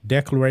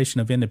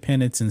Declaration of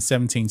Independence in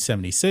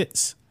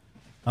 1776.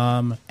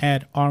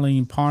 At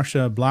Arlene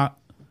Parsha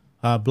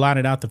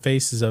blotted out the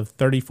faces of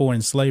 34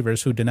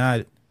 enslavers who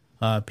denied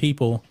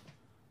people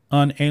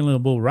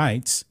unalienable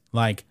rights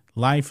like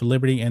life,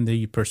 liberty, and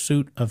the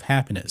pursuit of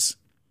happiness.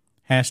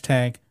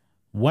 Hashtag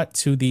what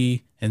to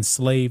the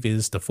enslaved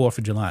is the 4th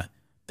of July.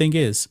 Thing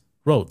is,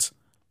 Rhodes,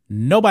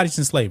 nobody's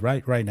enslaved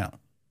right now.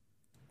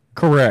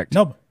 Correct.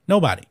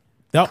 Nobody.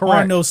 There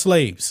are no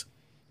slaves.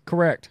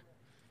 Correct.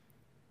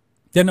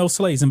 There are no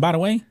slaves. And by the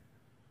way,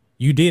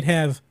 you did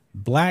have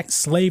black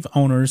slave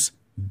owners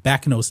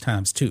back in those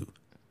times too.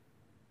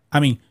 I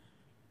mean,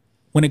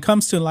 when it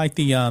comes to like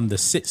the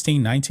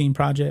 1619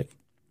 Project,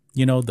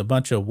 you know, the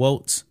bunch of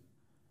wotes,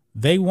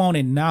 they won't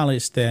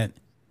acknowledge that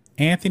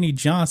Anthony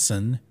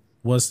Johnson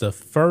was the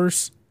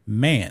first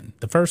man,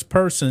 the first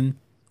person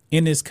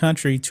in this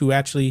country to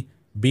actually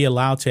be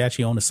allowed to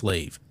actually own a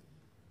slave.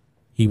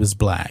 He was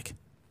black.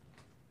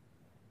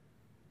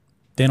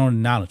 They don't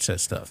acknowledge that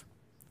stuff.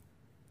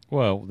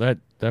 Well, that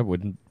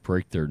wouldn't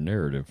break their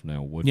narrative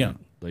now, would it?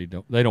 They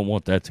don't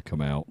want that to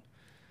come out.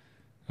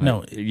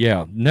 No.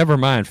 Never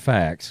mind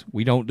facts.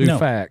 We don't do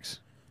facts.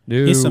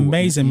 No. It's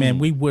amazing, man.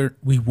 We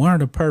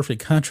weren't a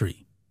perfect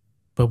country,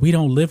 but we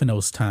don't live in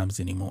those times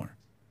anymore.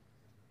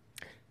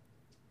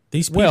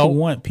 These people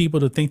want people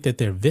to think that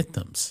they're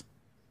victims.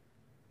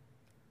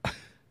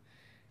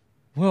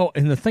 Well,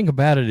 and the thing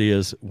about it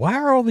is, why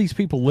are all these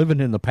people living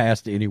in the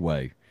past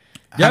anyway?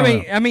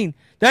 I mean,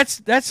 that's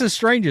the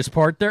strangest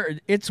part. There,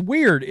 it's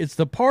weird. It's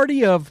the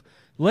party of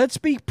let's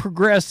be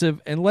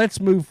progressive and let's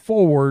move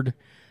forward,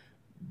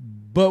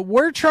 but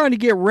we're trying to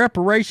get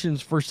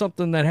reparations for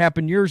something that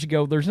happened years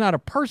ago. There's not a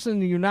person in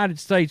the United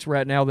States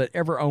right now that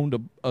ever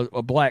owned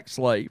a black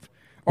slave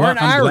or an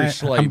Irish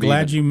slave. I'm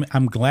glad you.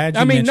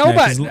 I mean,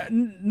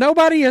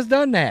 nobody has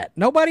done that.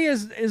 Nobody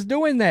is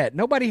doing that.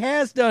 Nobody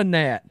has done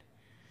that.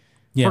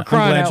 Yeah, for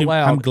crying out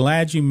loud. I'm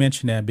glad you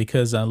mentioned that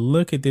because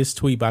look at this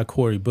tweet by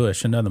Cori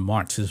Bush, another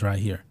Marxist right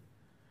here.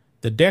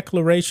 The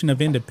Declaration of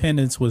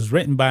Independence was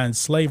written by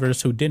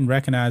enslavers who didn't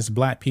recognize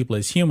black people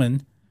as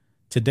human.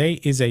 Today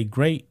is a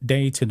great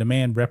day to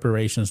demand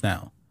reparations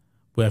now.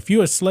 Well, if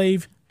you're a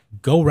slave,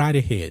 go right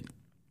ahead.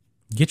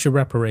 Get your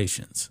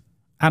reparations.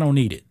 I don't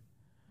need it.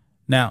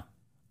 Now,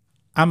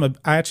 I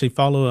actually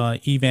follow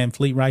Eve Van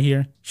Fleet right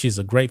here. She's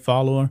a great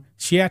follower.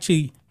 She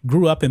actually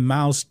grew up in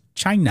Mao's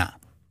China.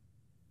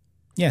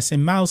 Yes,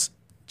 in Mao's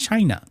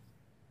China.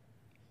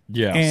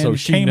 Yeah, and so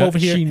she came over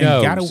here she and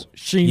knows.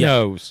 She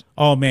knows.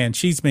 Oh, man,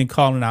 she's been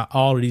calling out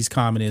all of these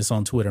communists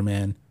on Twitter,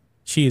 man.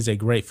 She is a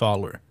great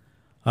follower.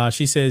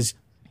 She says,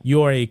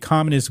 you're a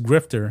communist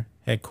grifter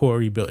at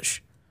Cori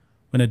Bush.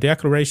 When the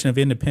Declaration of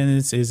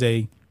Independence is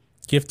a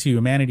gift to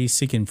humanity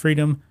seeking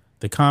freedom,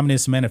 the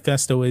Communist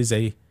Manifesto is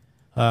a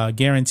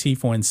guarantee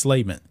for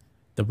enslavement.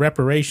 The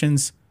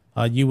reparations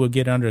you will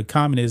get under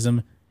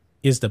communism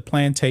is the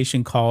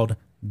plantation called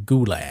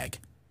Gulag.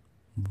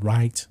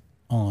 Right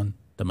on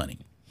the money.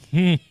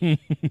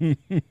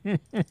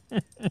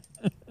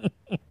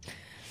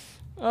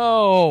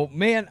 Oh,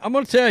 man, I'm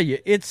going to tell you,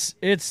 it's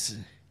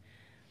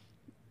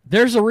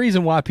there's a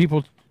reason why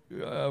people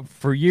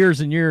for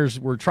years and years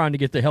were trying to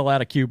get the hell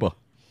out of Cuba.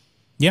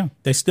 Yeah,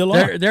 they still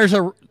are. There's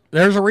a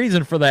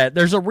reason for that.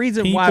 There's a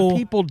reason why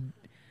people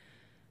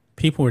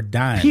are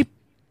dying.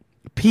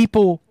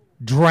 People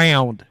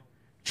drowned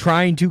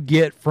trying to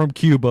get from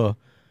Cuba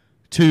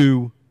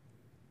to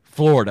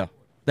Florida.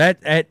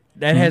 That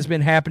has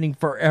been happening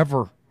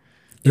forever.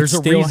 There's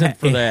a reason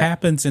for that. It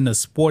happens in the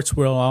sports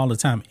world all the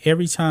time.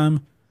 Every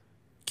time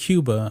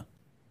Cuba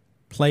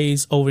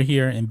plays over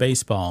here in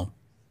baseball,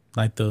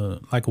 like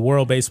a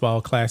World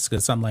Baseball Classic or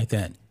something like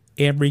that,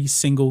 every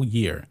single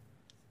year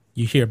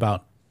you hear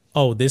about,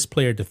 oh, this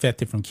player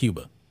defected from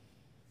Cuba.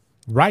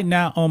 Right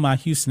now on my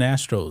Houston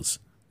Astros,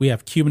 we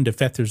have Cuban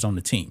defectors on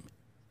the team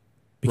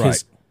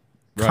because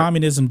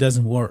communism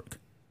doesn't work.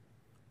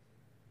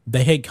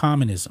 They hate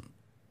communism.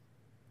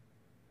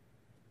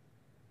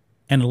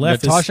 And the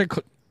leftists...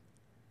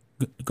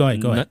 Go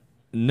ahead.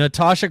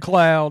 Natasha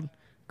Cloud,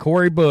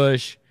 Cori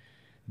Bush,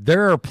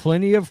 there are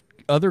plenty of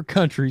other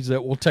countries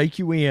that will take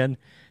you in.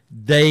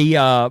 They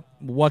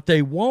what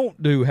they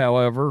won't do,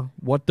 however,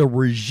 what the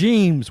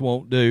regimes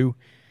won't do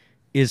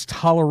is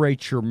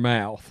tolerate your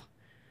mouth.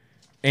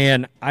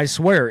 And I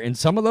swear, in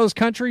some of those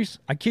countries,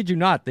 I kid you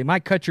not, they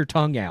might cut your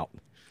tongue out.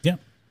 Yeah.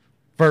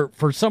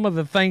 For some of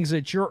the things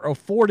that you're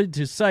afforded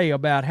to say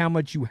about how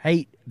much you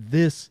hate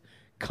this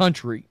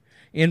country.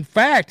 In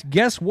fact,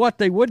 guess what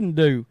they wouldn't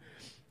do?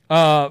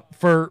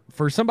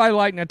 For somebody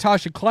like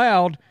Natasha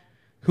Cloud,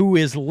 who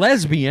is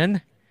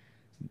lesbian,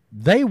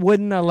 they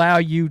wouldn't allow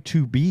you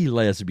to be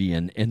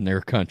lesbian in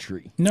their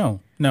country.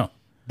 No.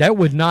 That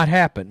would not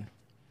happen.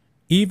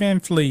 Eve Van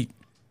Fleet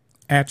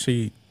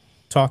actually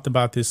talked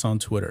about this on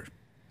Twitter.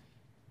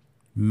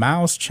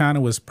 Mao's China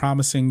was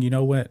promising, you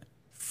know what?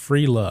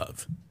 Free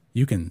love.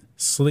 You can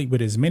sleep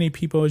with as many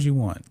people as you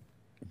want.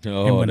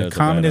 Oh, and when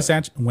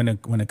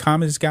the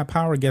communists got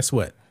power, guess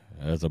what?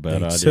 That's a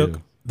bad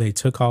idea. They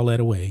took all that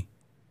away.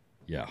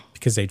 Yeah.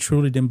 Because they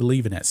truly didn't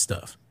believe in that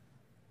stuff.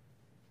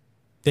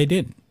 They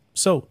didn't.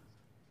 So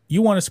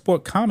you want to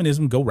support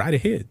communism, go right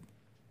ahead.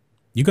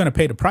 You're going to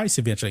pay the price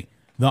eventually.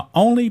 The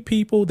only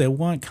people that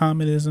want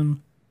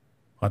communism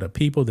are the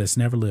people that's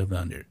never lived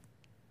under it.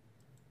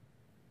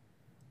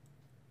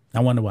 I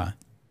wonder why.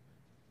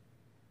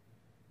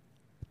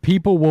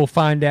 People will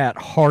find out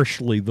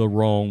harshly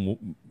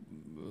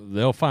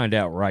they'll find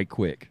out right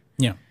quick.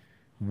 Yeah.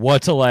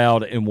 What's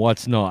allowed and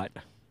what's not.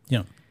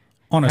 Yeah.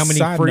 On a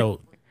side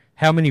note.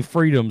 How many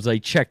freedoms they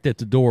checked at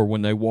the door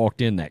when they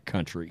walked in that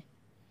country.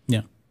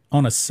 Yeah.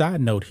 On a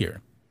side note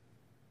here,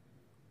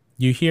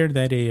 you hear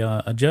that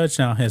a judge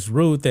now has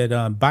ruled that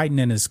Biden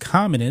and his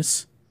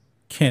communists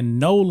can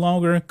no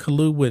longer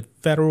collude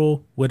with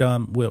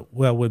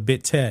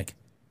big tech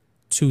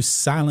to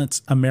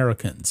silence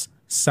Americans,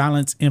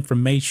 silence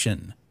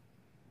information.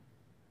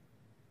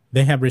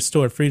 They have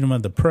restored freedom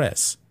of the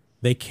press.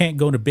 They can't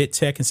go to big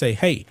tech and say,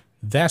 hey,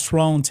 that's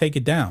wrong, take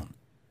it down.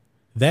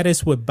 That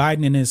is what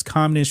Biden and his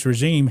communist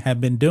regime have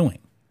been doing.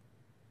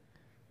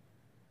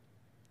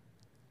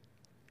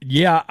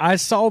 Yeah, I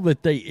saw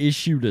that they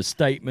issued a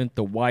statement,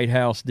 the White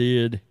House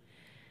did,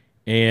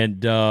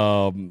 and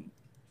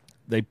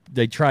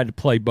they tried to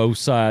play both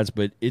sides,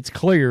 but it's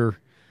clear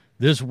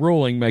this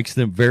ruling makes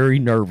them very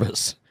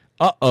nervous.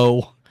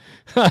 Uh-oh.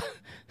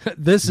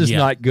 This is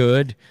not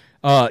good.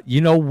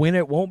 You know when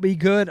it won't be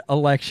good?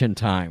 Election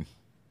time.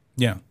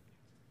 Yeah.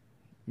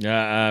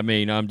 I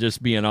mean, I'm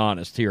just being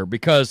honest here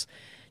because,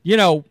 you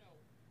know,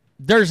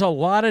 there's a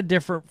lot of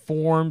different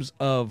forms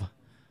of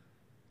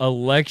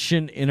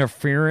election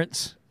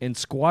interference, and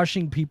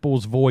squashing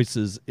people's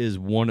voices is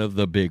one of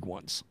the big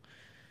ones.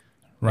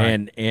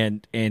 Right.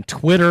 And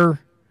Twitter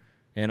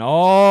and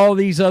all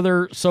these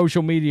other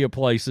social media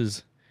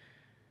places,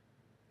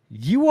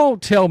 you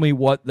won't tell me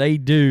what they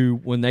do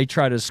when they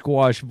try to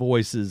squash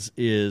voices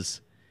is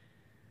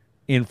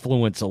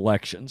influence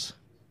elections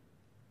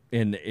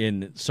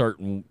in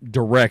certain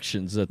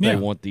directions that they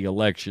want the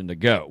election to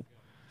go.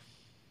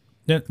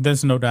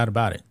 There's no doubt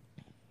about it.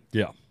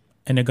 Yeah.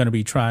 And they're going to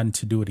be trying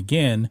to do it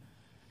again.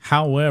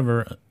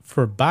 However,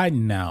 for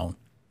Biden now,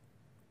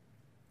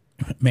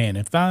 man,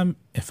 if I'm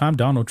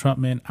Donald Trump,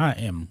 man, I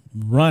am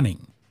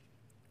running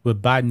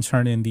with Biden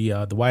turning the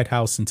White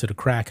House into the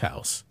crack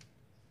house.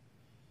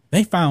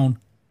 They found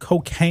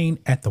cocaine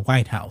at the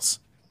White House.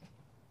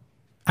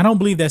 I don't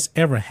believe that's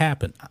ever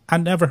happened. I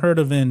never heard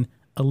of an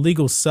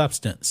illegal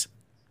substance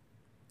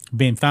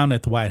being found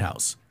at the White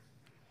House.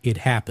 It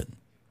happened.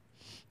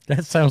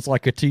 That sounds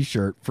like a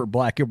T-shirt for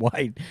Black and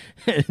White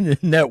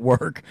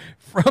Network.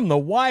 From the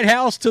White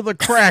House to the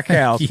crack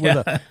house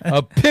with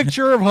a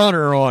picture of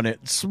Hunter on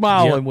it,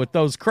 smiling with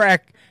those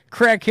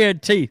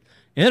crackhead teeth.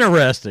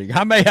 Interesting.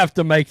 I may have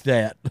to make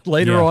that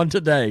later on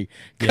today.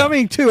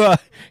 Coming to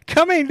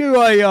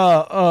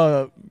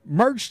a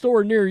merch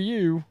store near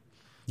you,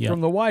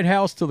 from the White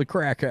House to the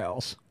crack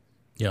house.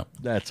 Yep.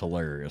 That's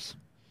hilarious.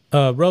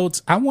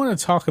 Rhodes, I want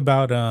to talk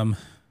about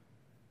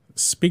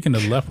speaking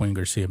of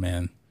left-wingers here,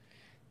 man.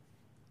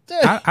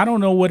 I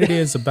don't know what it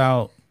is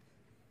about.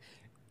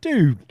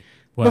 Dude,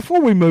 before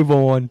we move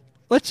on,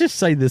 let's just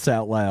say this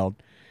out loud.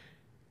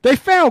 They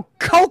found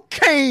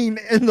cocaine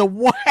in the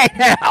White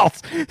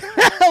House.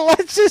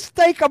 Let's just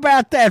think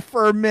about that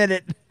for a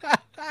minute.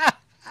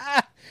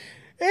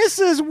 This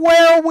is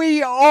where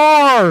we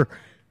are.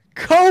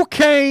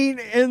 Cocaine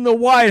in the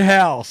White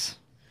House.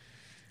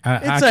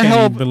 I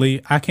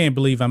can't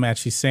believe I'm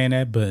actually saying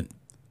that, but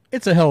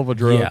it's a hell of a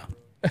drug.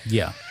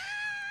 Yeah.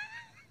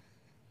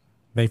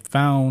 They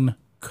found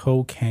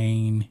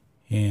cocaine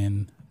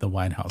in the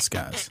White House,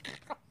 guys.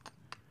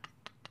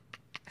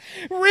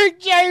 Rick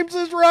James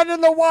is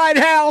running the White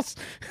House.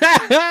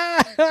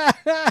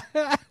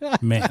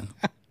 Man.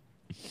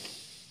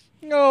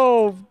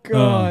 Oh,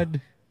 God.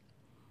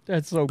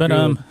 That's so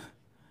good.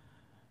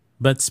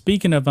 But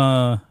speaking of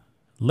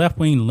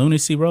left-wing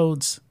lunacy,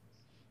 Rhodes,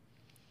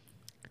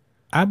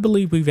 I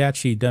believe we've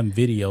actually done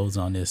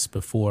videos on this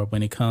before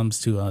when it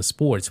comes to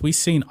sports. We've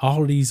seen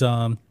all of these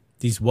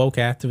woke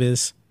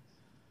activists.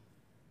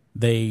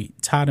 They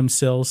tie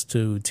themselves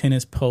to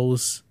tennis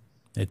posts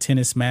at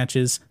tennis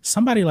matches.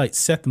 Somebody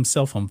set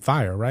themselves on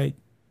fire, right?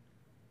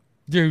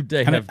 Dude,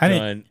 they've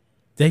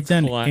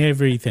done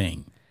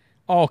everything.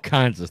 All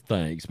kinds of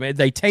things, man.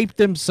 They taped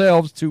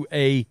themselves to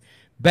a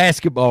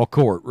basketball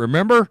court.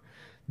 Remember?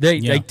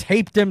 They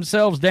taped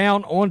themselves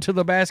down onto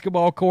the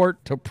basketball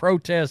court to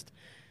protest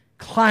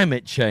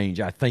climate change,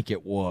 I think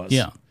it was.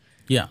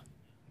 Yeah.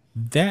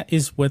 That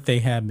is what they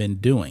have been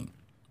doing.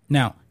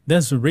 Now,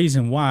 there's a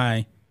reason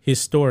why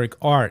historic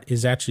art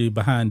is actually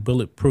behind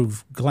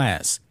bulletproof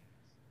glass.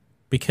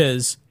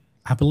 Because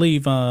I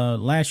believe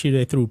last year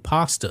they threw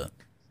pasta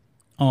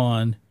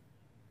on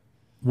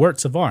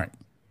works of art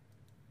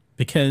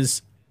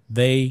because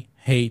they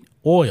hate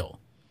oil.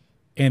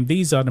 And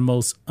these are the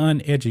most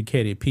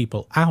uneducated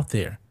people out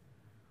there.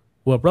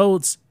 Well,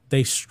 Rhodes,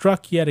 they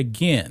struck yet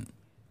again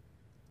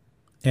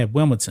at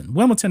Wimbledon.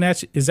 Wimbledon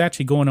is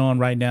actually going on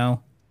right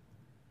now.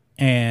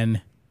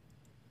 And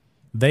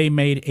they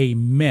made a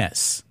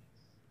mess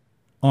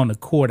on the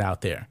court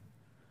out there.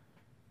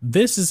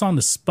 This is on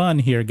the spun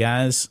here,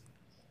 guys.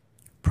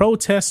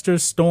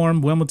 Protesters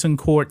storm Wimbledon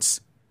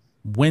courts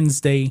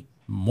Wednesday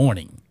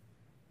morning.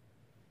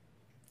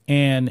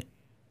 And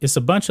it's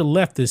a bunch of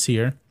leftists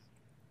here.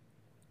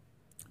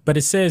 But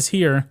it says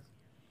here,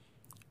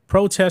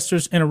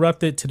 protesters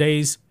interrupted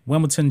today's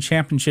Wimbledon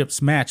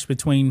Championships match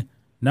between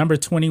number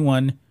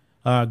 21,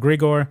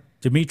 Grigor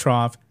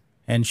Dimitrov,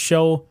 and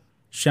Sho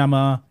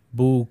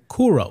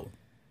Shimabukuro.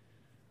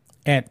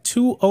 At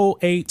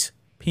 2:08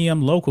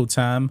 p.m. local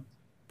time,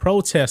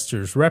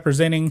 protesters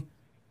representing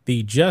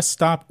the Just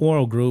Stop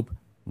Oil Group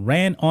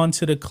ran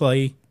onto the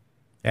clay.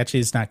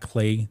 Actually, it's not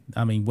clay.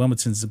 I mean,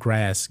 Wimbledon's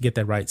grass. Get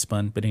that right,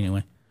 Spun. But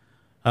anyway,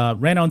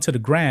 ran onto the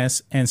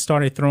grass and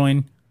started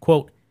throwing,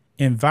 quote,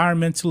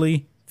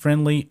 environmentally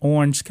friendly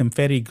orange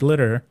confetti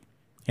glitter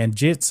and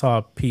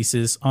jigsaw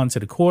pieces onto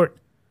the court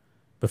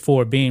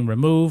before being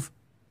removed,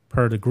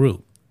 per the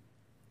group.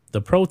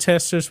 The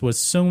protesters were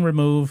soon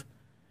removed,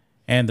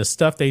 and the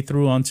stuff they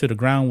threw onto the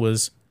ground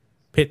was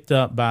picked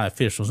up by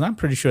officials. And I'm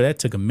pretty sure that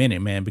took a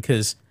minute, man,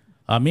 because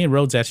me and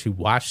Rhodes actually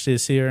watched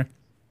this here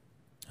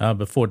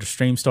before the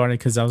stream started,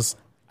 because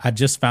I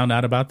just found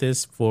out about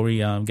this before we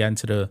got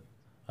into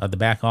the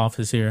back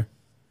office here.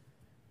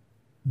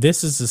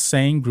 This is the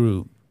same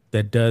group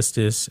that does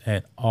this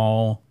at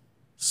all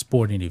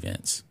sporting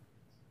events.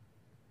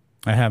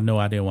 I have no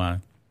idea why.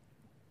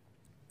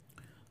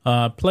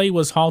 Play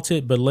was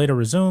halted but later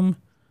resumed.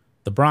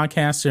 The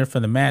broadcaster for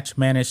the match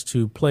managed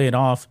to play it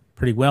off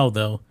pretty well,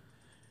 though.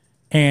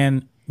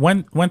 And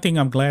one thing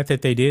I'm glad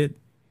that they did,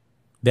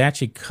 they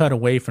actually cut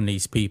away from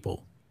these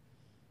people,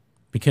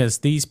 because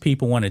these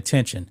people want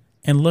attention.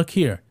 And look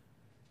here,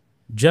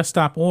 Just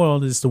Stop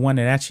Oil is the one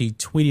that actually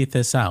tweeted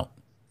this out.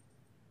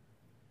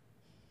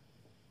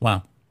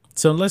 Wow.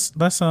 So let's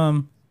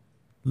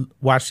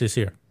watch this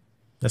here.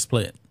 Let's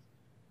play it.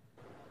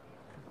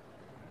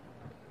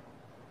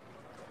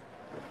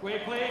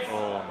 Wait, please.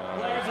 Oh,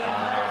 no.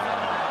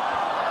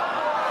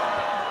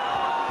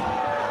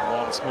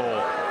 Once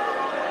more,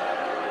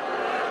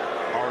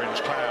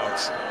 orange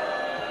clouds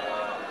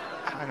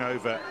hang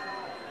over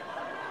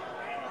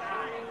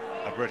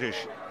a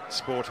British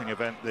sporting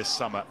event this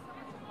summer.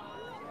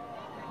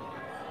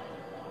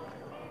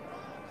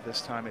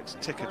 This time it's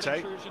ticker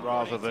tape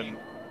rather than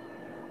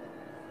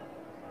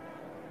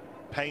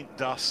paint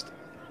dust,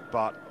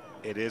 but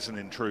it is an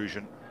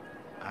intrusion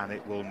and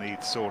it will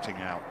need sorting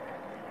out.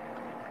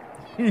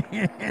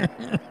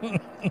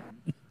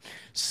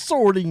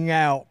 Sorting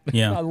out.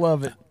 Yeah. I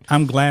love it.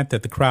 I'm glad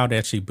that the crowd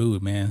actually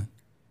booed, man.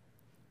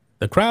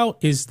 The crowd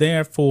is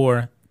there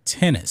for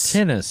tennis.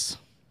 Tennis.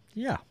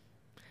 Yeah.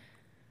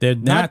 They're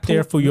not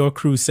there for your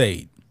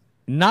crusade.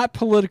 Not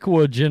political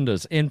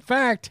agendas. In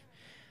fact,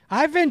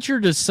 I venture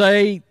to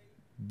say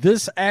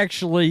this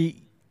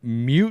actually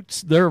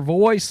mutes their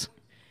voice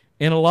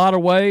in a lot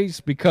of ways,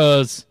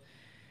 because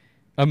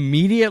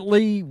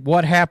immediately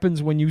what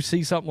happens when you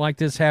see something like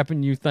this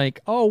happen, you think,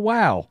 oh,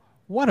 wow,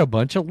 what a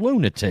bunch of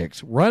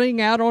lunatics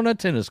running out on a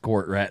tennis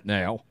court right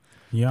now,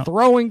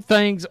 throwing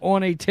things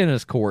on a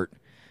tennis court.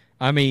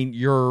 I mean,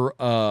 your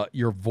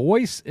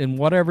voice and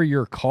whatever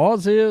your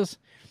cause is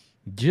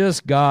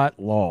just got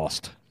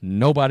lost.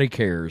 Nobody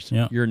cares.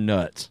 Yep. You're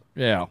nuts.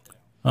 Yeah.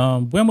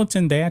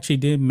 Wimbledon, they actually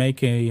did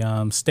make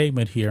a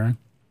statement here.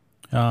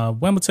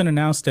 Wimbledon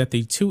announced that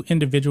the two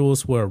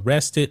individuals were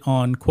arrested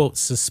on, quote,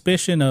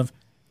 suspicion of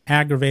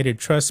aggravated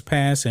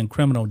trespass and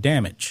criminal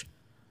damage.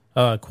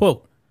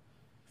 Quote,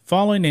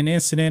 following an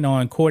incident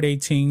on Court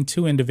 18,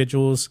 two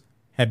individuals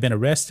have been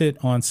arrested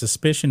on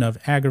suspicion of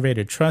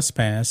aggravated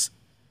trespass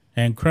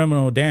and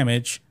criminal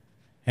damage,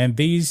 and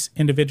these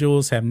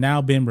individuals have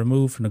now been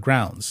removed from the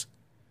grounds.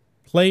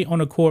 Play on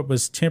the court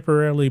was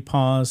temporarily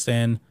paused,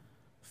 and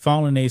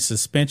following a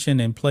suspension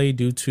in play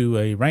due to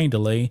a rain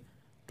delay,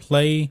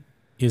 play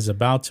is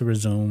about to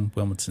resume,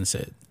 Wimbledon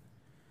said.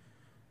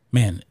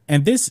 Man,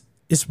 and this,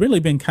 it's really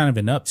been kind of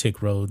an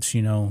uptick, Rhodes,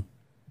 you know,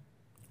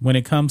 when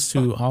it comes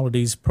to all of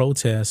these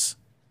protests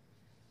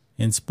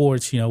in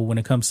sports, you know, when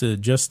it comes to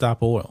Just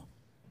Stop Oil.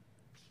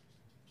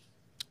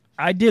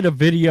 I did a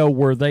video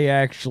where they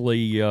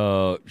actually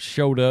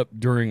showed up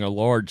during a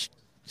large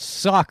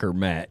soccer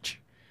match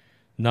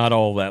not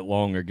all that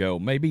long ago,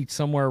 maybe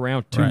somewhere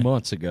around 2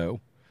 months ago.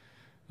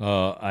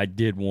 I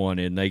did one,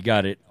 and they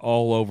got it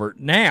all over.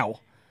 Now,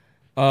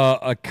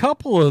 a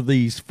couple of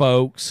these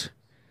folks,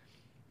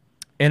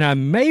 and I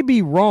may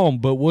be wrong,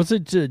 but was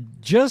it to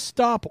Just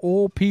Stop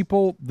Oil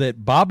people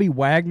that Bobby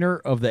Wagner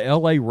of the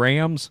L.A.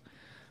 Rams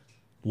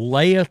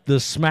layeth the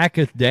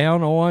smacketh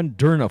down on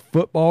during a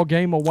football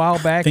game a while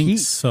back? I think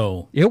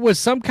so. It was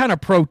some kind of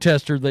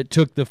protester that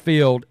took the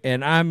field,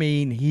 and I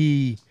mean,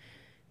 he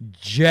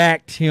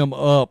jacked him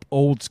up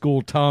old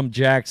school Tom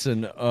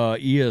Jackson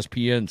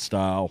ESPN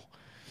style.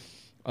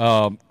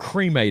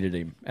 Cremated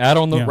him out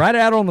on the right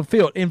out on the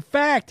field. In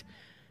fact,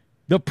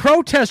 the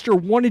protester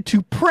wanted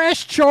to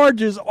press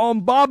charges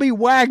on Bobby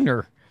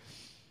Wagner,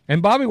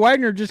 and Bobby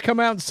Wagner just come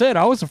out and said,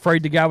 I was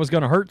afraid the guy was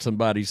going to hurt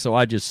somebody, so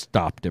I just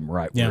stopped him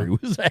right where he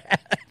was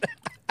at.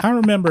 I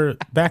remember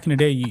back in the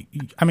day,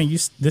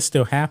 this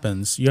still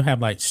happens. You'll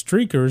have like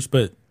streakers,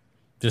 but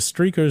the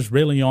streakers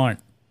really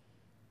aren't,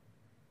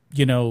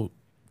 you know,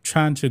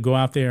 trying to go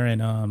out there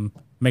and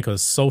make a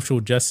social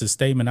justice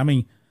statement. I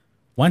mean,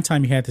 one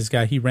time you had this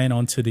guy, he ran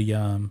onto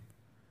the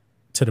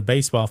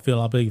baseball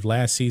field, I believe,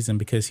 last season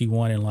because he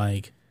wanted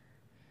like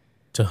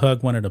to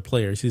hug one of the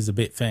players. He's a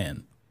big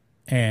fan.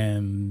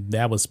 And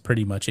that was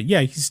pretty much it.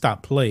 Yeah, he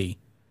stopped play,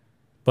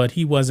 but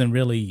he wasn't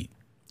really,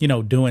 you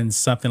know, doing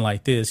something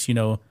like this, you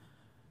know,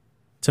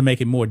 to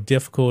make it more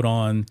difficult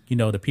on, you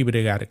know, the people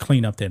that got to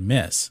clean up their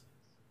mess.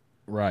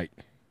 Right.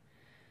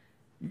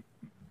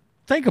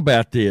 Think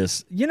about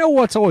this. You know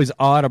what's always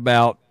odd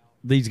about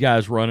these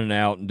guys running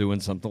out and doing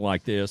something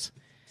like this?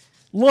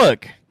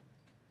 Look,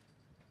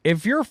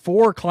 if you're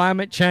for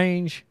climate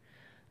change,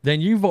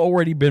 then you've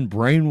already been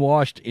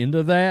brainwashed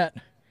into that.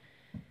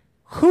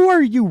 Who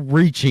are you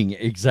reaching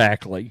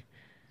exactly?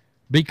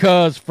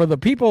 Because for the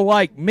people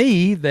like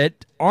me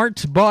that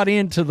aren't bought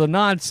into the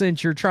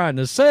nonsense you're trying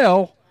to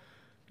sell,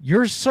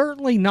 you're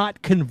certainly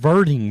not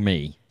converting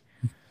me.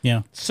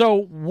 Yeah.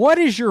 So what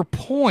is your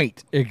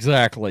point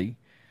exactly?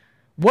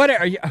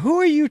 Who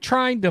are you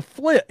trying to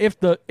flip? If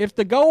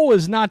the goal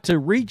is not to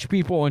reach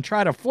people and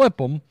try to flip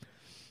them,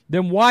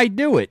 then why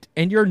do it?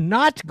 And you're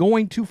not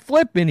going to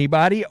flip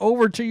anybody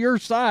over to your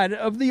side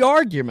of the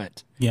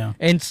argument. Yeah.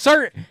 And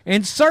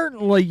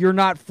certainly you're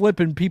not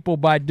flipping people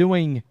by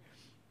doing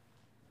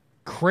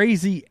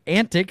crazy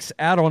antics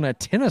out on a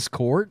tennis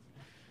court.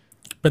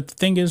 But the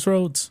thing is,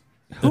 Rhodes,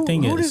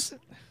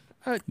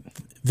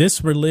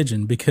 this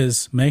religion,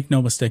 because make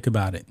no mistake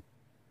about it,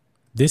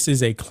 this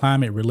is a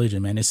climate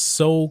religion, man. It's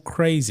so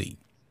crazy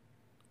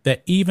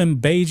that even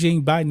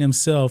Beijing Biden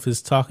himself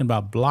is talking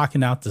about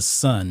blocking out the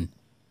sun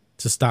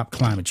to stop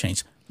climate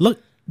change.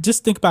 Look,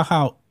 just think about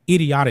how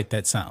idiotic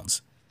that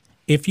sounds.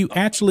 If you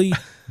actually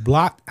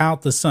blocked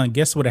out the sun,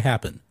 guess what would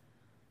happen?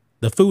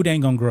 The food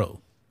ain't gonna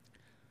grow.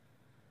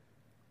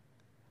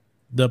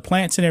 The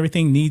plants and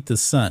everything need the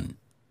sun.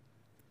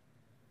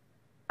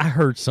 I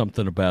heard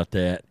something about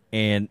that,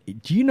 and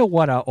do you know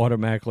what I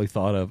automatically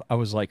thought of? I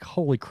was like,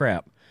 holy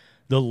crap.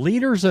 The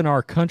leaders in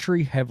our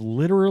country have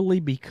literally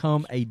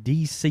become a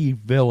DC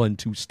villain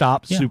to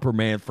stop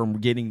Superman from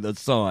getting the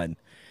sun.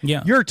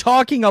 Yeah. You're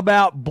talking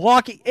about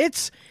blocking.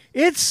 It's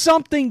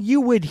something you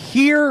would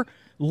hear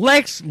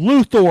Lex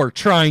Luthor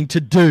trying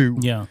to do.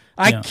 Yeah.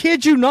 I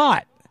kid you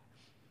not.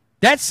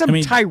 That's some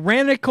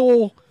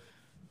tyrannical,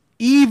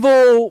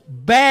 evil,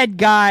 bad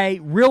guy,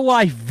 real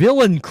life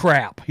villain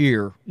crap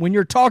here. When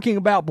you're talking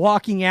about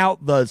blocking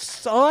out the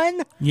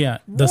sun. Yeah.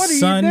 The what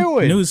sun, are you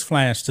doing?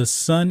 Newsflash, the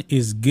sun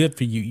is good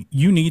for you.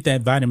 You need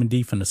that vitamin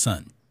D from the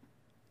sun.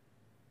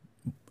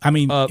 I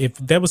mean, if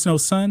there was no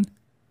sun,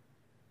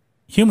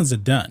 humans are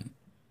done.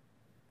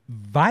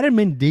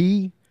 Vitamin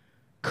D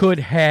could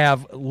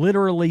have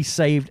literally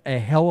saved a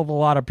hell of a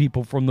lot of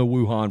people from the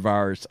Wuhan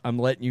virus. I'm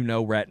letting you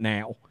know right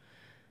now.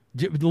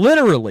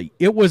 Literally,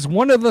 it was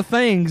one of the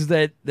things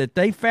that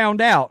they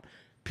found out.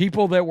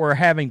 People that were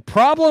having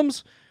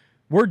problems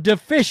were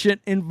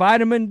deficient in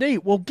vitamin D.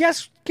 Well,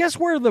 guess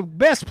where the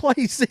best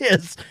place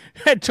is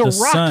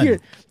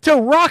to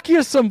rock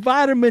you some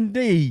vitamin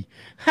D.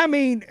 I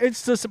mean,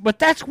 it's just, but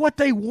that's what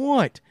they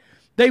want.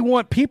 They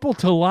want people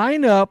to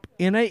line up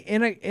in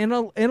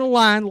a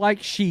line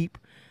like sheep.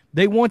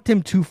 They want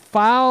them to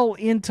file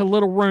into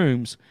little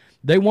rooms.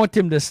 They want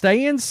them to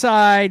stay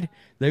inside.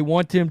 They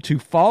want them to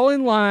fall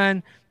in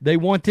line. They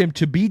want them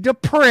to be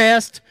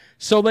depressed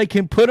so they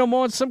can put them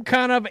on some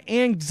kind of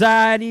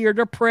anxiety or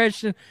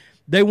depression.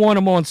 They want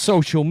them on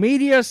social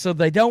media so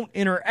they don't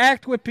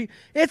interact with people.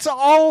 It's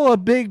all a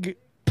big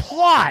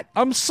plot.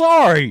 I'm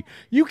sorry.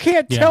 You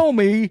can't tell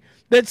me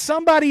that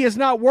somebody is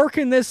not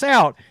working this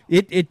out.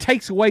 It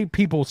takes away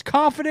people's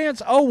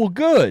confidence. Oh, well,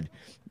 good.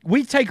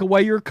 We take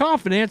away your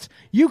confidence.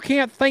 You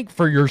can't think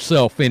for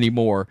yourself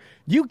anymore.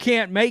 You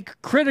can't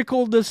make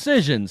critical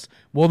decisions.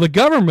 Well, the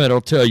government will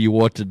tell you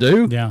what to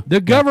do. Yeah.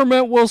 The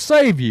government will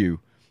save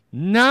you.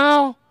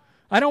 No,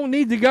 I don't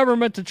need the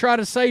government to try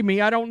to save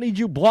me. I don't need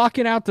you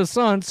blocking out the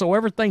sun so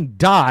everything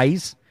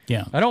dies.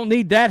 Yeah. I don't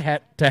need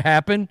that to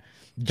happen,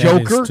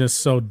 Joker. That is just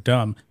so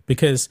dumb.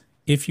 Because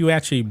if you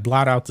actually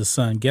blot out the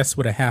sun, guess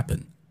what will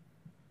happen?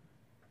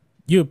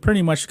 You're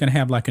pretty much going to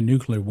have like a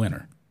nuclear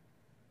winter.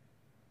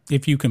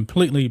 If you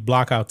completely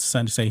block out the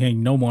sun to say, hey,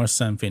 no more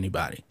sun for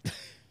anybody.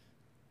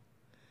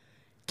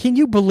 Can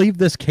you believe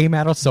this came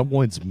out of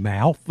someone's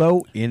mouth,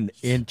 though, in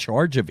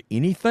charge of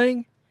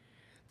anything?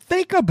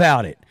 Think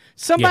about it.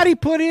 Somebody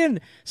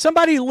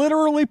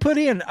literally put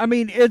in. I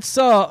mean, it's,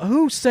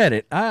 who said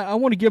it? I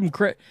want to give him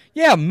credit.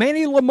 Yeah,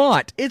 Manny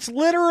Lamont. It's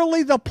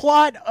literally the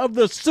plot of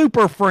the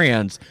Super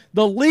Friends.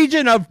 The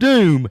Legion of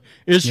Doom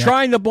is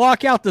trying to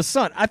block out the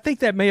sun. I think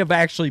that may have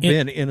actually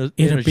been in a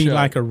It'd be show.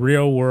 like a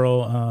real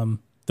world,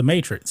 The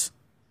Matrix.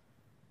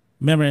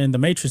 Remember in the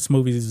Matrix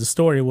movies, the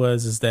story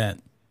is that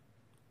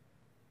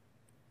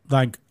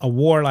like a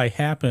war like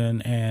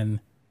happened and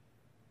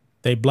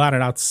they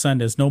blotted out the sun.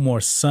 There's no more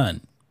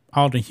sun.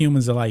 All the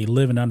humans are like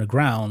living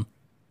underground.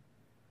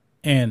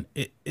 And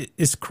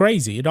it's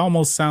crazy. It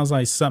almost sounds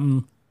like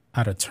something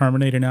out of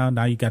Terminator now.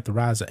 Now you got the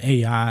rise of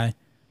AI.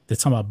 They're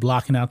talking about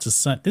blocking out the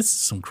sun. This is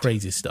some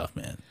crazy stuff,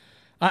 man.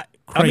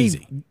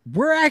 Crazy. I mean,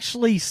 we're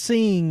actually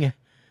seeing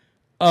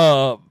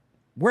the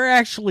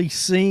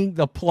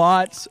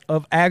plots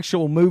of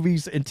actual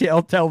movies and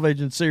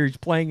television series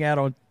playing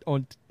out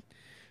on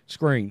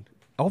screen.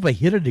 Oh, they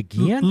hit it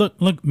again? Look,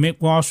 Mick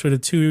Walsh with a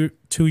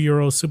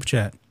 €2 super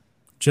chat.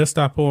 Just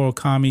stop oil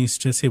commies,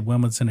 just hit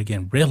Wimbledon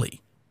again.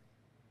 Really?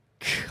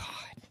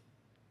 God.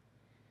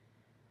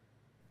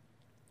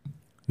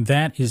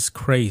 That is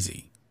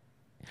crazy.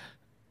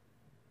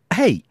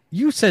 Hey,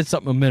 you said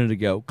something a minute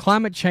ago.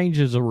 Climate change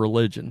is a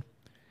religion.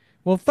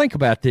 Well, think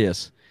about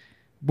this.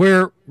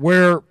 Where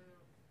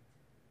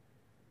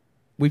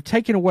we've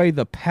taken away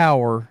the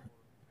power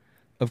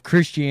of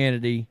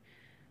Christianity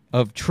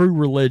of true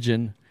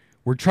religion.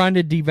 We're trying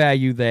to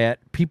devalue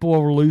that. People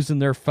are losing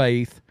their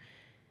faith.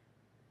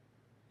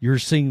 You're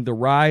seeing the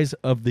rise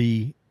of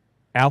the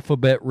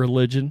alphabet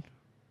religion.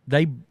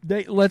 They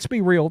let's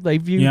be real, they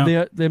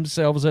view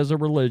themselves as a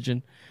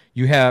religion.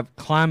 You have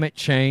climate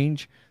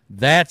change.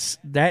 That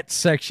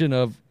section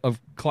of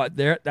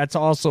that's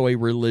also a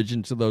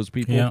religion to those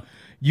people. Yeah.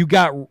 You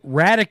got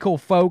radical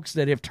folks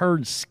that have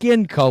turned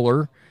skin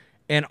color,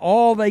 and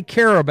all they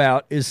care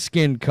about is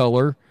skin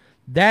color.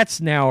 That's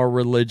now a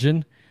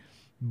religion.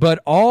 But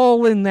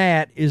all in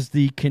that is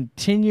the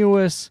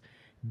continuous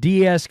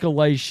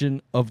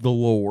de-escalation of the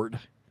Lord.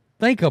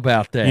 Think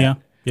about that. Yeah,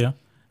 yeah.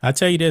 I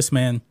tell you this,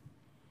 man.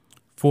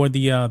 For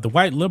the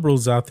white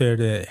liberals out there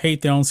that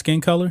hate their own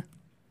skin color,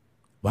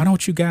 why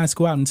don't you guys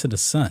go out into the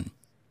sun,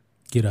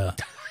 get a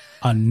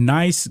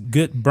nice,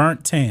 good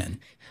burnt tan?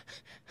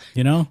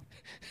 You know.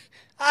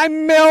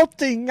 I'm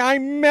melting.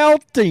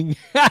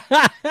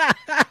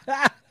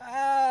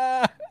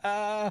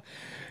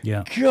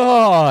 Yeah.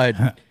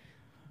 God.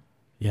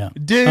 Yeah.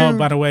 Dude. Oh,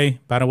 by the way,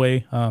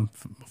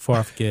 before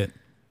I forget,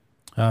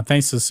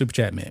 thanks to the super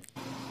chat, Mick.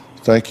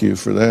 Thank you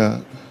for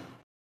that.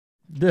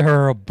 There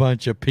are a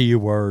bunch of P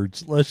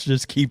words. Let's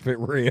just keep it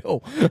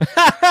real.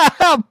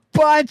 A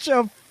bunch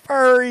of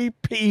furry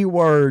P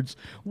words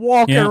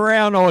walking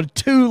around on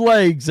two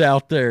legs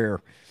out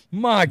there.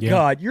 My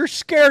God, you're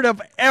scared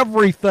of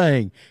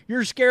everything.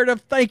 You're scared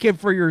of thinking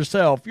for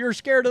yourself. You're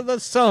scared of the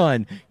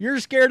sun. You're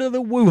scared of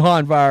the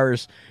Wuhan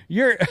virus.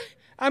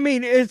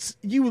 It's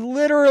you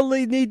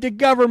literally need the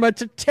government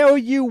to tell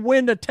you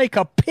when to take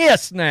a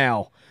piss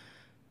now.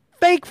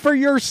 Think for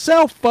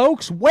yourself,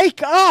 folks.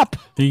 Wake up.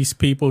 These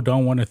people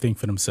don't want to think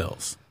for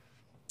themselves.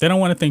 They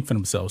don't want to think for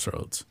themselves,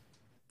 Rhodes.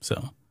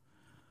 So,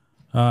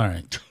 all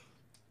right.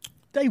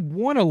 They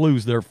want to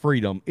lose their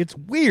freedom. It's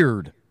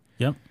weird.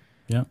 Yep.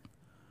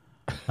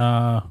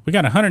 We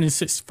got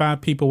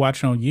 165 people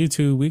watching on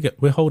YouTube.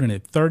 We're holding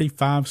it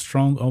 35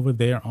 strong over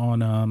there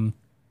on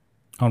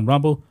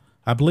Rumble.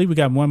 I believe we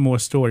got one more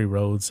story,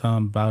 Rhodes,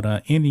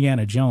 about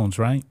Indiana Jones,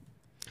 right?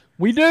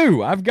 We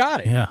do. I've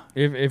got it. Yeah.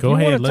 If Go you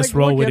ahead. want to Let's take a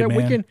roll look with at it, man.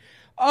 we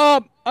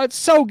can.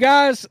 So,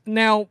 guys,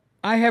 now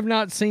I have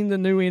not seen the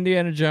new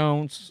Indiana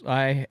Jones.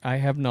 I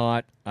have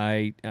not.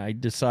 I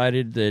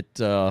decided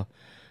that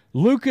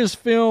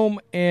Lucasfilm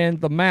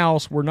and the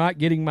Mouse were not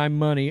getting my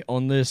money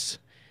on this,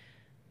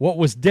 what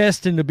was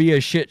destined to be a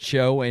shit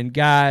show. And,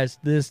 guys,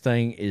 this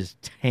thing is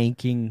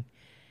tanking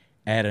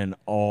at an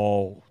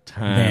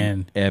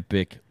all-time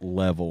epic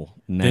level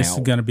now. This is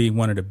going to be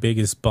one of the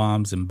biggest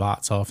bombs in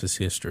box office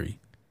history.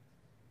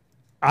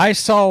 I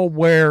saw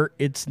where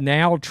it's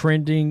now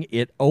trending.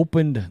 It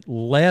opened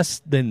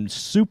less than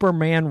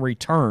Superman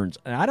Returns.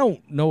 And I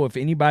don't know if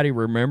anybody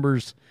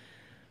remembers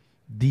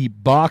the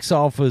box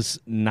office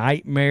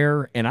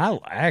nightmare. And I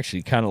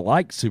actually kind of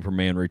like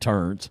Superman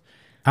Returns.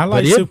 I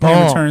like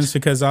Superman Returns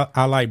because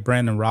I like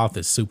Brandon Routh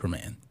as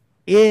Superman.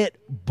 It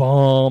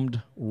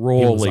bombed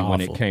royally when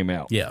it came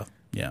out. Yeah.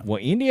 Well,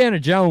 Indiana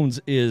Jones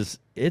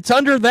it's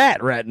under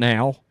that right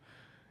now.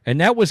 And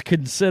that was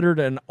considered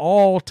an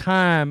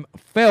all-time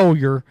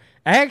failure.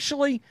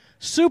 Actually,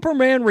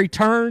 Superman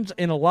Returns,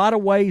 in a lot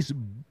of ways,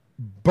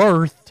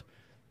 birthed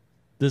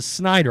the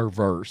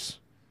Snyderverse.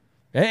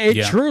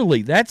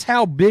 Truly, that's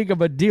how big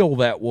of a deal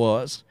that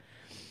was.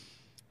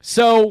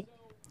 So,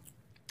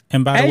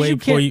 and by the way,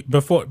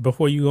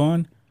 before you go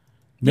on,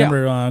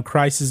 remember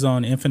Crisis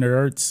on Infinite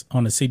Earths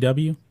on the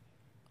CW?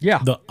 Yeah.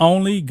 The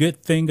only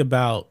good thing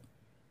about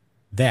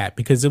that,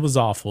 because it was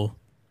awful,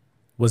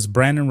 was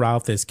Brandon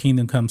Routh as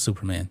Kingdom Come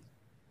Superman.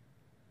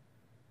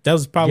 That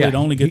was probably the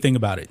only good thing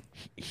about it.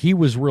 He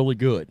was really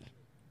good.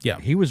 Yeah.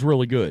 He was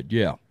really good,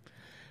 yeah.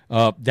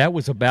 That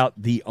was about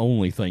the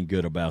only thing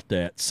good about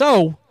that.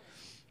 So,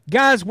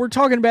 guys, we're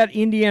talking about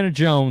Indiana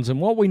Jones, and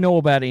what we know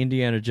about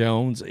Indiana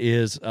Jones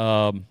is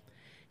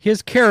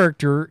his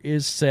character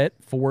is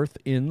set forth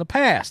in the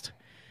past.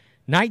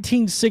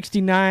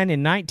 1969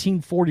 and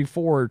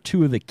 1944 are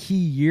two of the key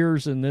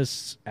years in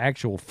this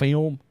actual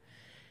film.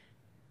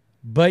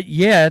 But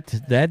yet,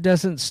 that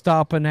doesn't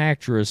stop an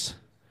actress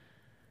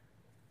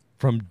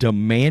from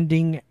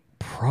demanding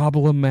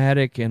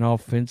problematic and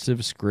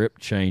offensive script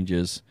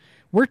changes.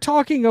 We're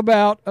talking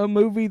about a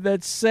movie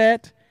that's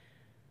set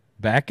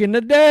back in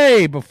the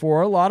day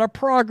before a lot of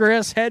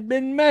progress had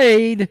been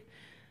made,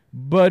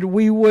 but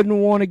we wouldn't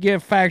want to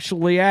get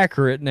factually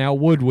accurate now,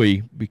 would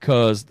we?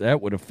 Because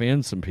that would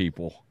offend some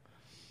people.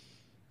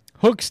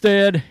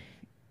 Hookstead,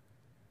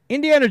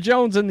 Indiana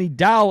Jones and the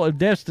Dial of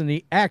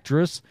Destiny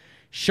actress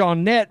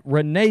Shawnette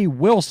Renee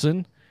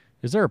Wilson.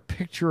 Is there a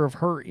picture of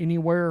her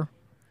anywhere?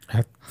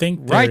 I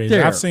think there is.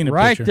 There. I've seen a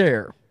right picture.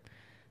 There.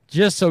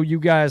 Just so you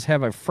guys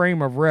have a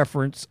frame of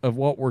reference of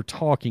what we're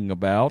talking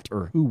about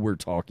or who we're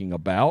talking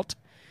about.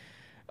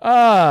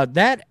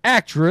 That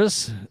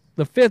actress,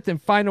 the fifth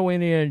and final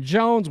Indiana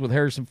Jones with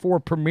Harrison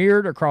Ford,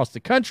 premiered across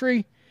the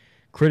country.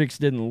 Critics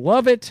didn't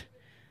love it.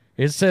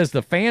 It says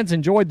the fans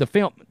enjoyed the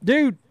film.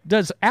 Dude,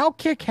 does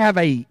Outkick have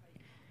a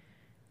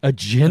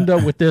agenda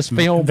with this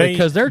film?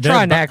 Because they're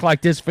trying to act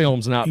like this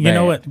film's not bad. You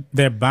know what?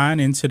 They're buying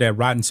into that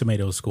Rotten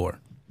Tomatoes score.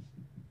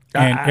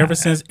 And ever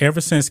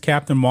since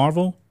Captain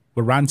Marvel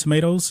with Rotten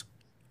Tomatoes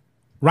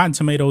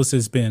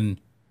has been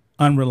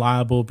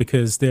unreliable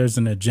because there's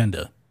an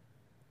agenda.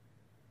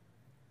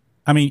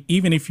 I mean,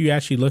 even if you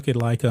actually look at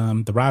like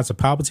The Rise of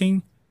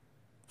Palpatine,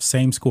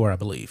 same score, I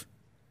believe,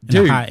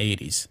 in the high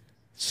 80s.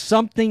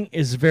 Something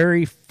is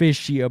very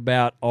fishy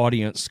about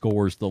audience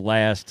scores the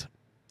last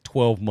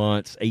 12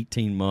 months,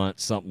 18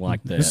 months, something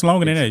like that. It's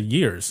longer than that,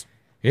 years.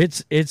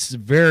 It's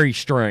very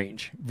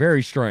strange,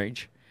 very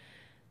strange.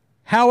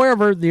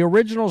 However, the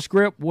original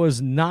script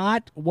was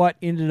not what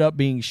ended up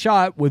being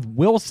shot with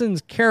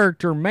Wilson's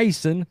character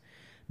Mason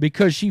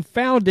because she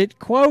found it,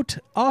 quote,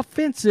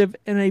 offensive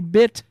and a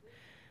bit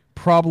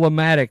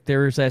problematic.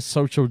 There's that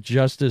social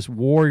justice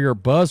warrior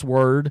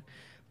buzzword,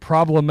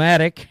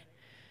 problematic.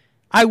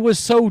 I was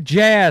so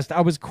jazzed.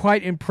 I was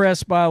quite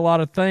impressed by a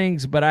lot of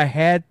things, but I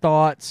had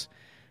thoughts,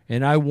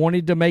 and I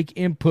wanted to make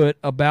input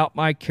about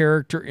my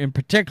character in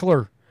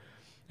particular.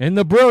 And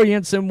the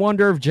brilliance and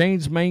wonder of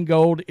James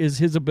Mangold is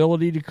his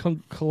ability to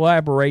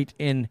collaborate,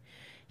 and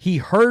he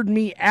heard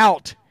me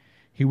out.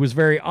 He was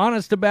very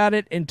honest about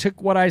it and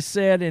took what I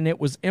said, and it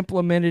was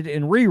implemented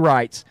in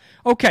rewrites.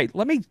 Okay,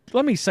 let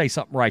me say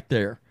something right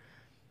there.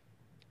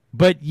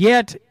 But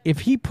yet,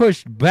 if he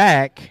pushed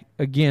back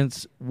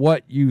against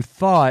what you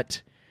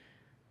thought,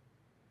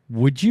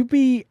 would you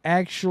be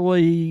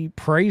actually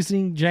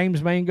praising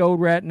James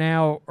Mangold right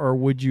now, or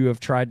would you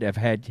have tried to have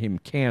had him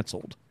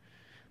canceled?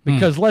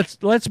 Because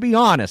let's be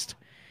honest,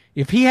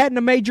 if he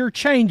hadn't made your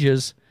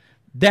changes,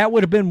 that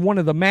would have been one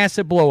of the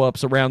massive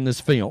blow-ups around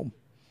this film.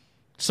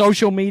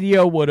 Social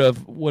media would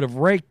have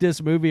raked this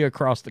movie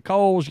across the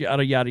coals,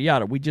 yada yada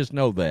yada. We just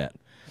know that.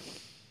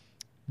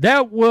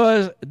 That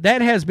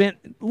has been,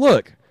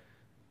 look,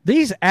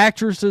 these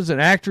actresses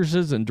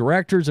and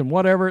directors and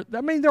whatever,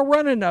 I mean, they're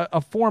running a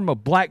form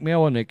of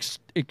blackmail and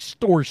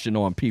extortion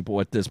on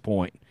people at this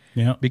point.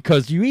 Yeah.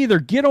 Because you either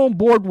get on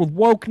board with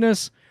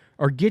wokeness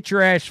or get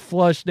your ass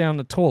flushed down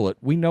the toilet.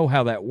 We know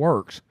how that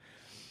works.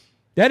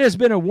 That has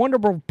been a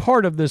wonderful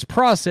part of this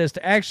process,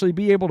 to actually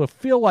be able to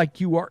feel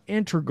like you are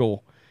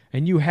integral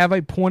and you have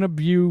a point of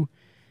view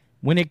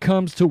when it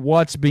comes to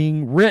what's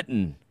being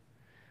written.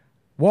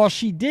 While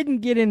she didn't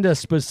get into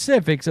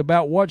specifics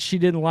about what she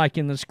didn't like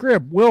in the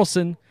script,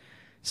 Wilson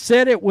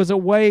said it was the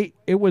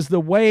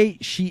way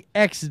she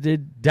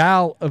exited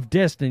Dial of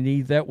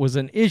Destiny that was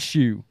an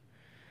issue.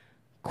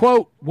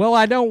 Quote, well,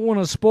 I don't want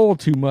to spoil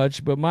too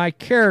much, but my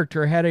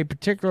character had a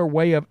particular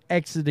way of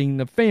exiting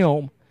the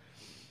film,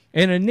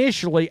 and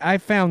initially I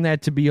found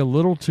that to be a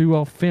little too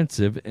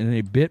offensive and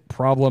a bit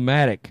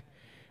problematic.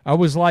 I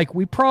was like,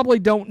 we probably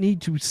don't need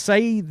to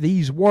say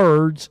these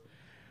words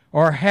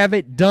or have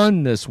it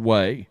done this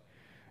way,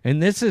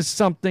 and this is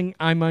something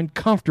I'm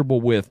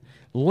uncomfortable with.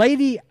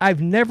 Lady,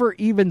 I've never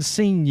even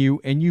seen you,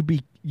 and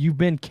you've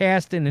been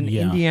cast in an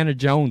Indiana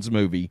Jones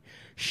movie.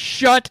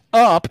 Shut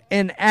up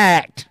and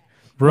act.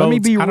 Bro, let me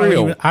be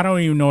real. I don't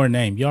even know her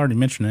name. You already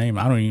mentioned her name.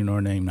 I don't even know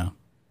her name now.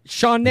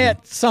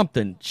 Shawnette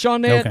something.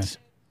 Shawnette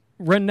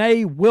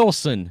Renee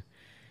Wilson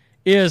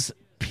is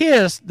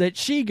pissed that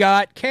she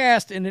got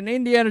cast in an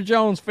Indiana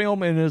Jones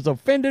film and is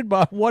offended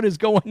by what is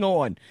going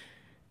on.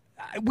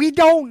 We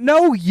don't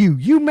know you.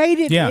 You made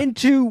it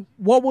into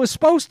what was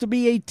supposed to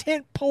be a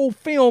tentpole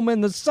film in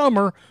the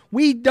summer.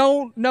 We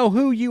don't know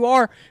who you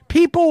are.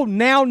 People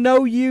now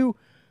know you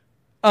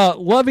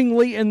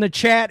lovingly in the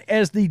chat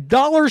as the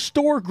Dollar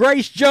Store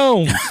Grace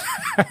Jones.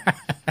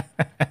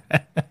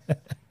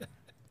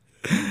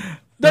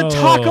 The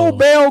Taco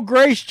Bell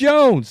Grace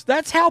Jones.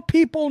 That's how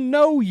people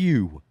know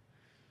you.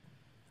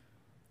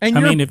 And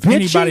I mean, if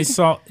anybody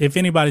saw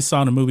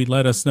the movie,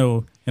 let us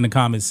know in the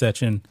comments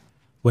section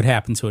what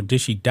happened to her. Did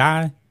she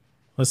die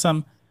or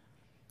something?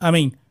 I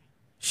mean,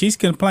 she's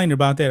complaining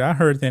about that. I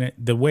heard that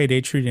the way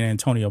they treated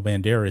Antonio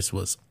Banderas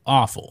was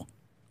awful.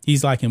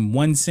 He's like in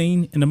one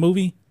scene in the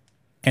movie,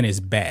 and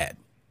it's bad.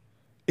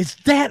 Is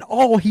that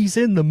all he's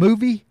in the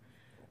movie?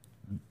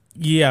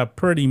 Yeah,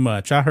 pretty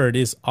much. I heard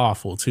it's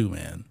awful too,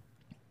 man.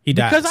 He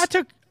dies.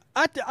 Because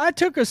I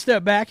took a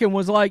step back and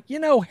was like,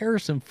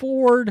 Harrison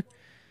Ford,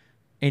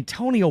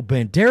 Antonio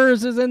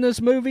Banderas is in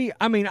this movie.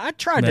 I mean, I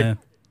tried to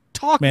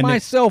talk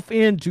myself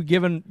into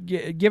giving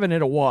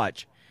it a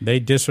watch. They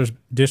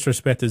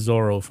disrespected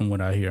Zorro, from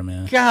what I hear,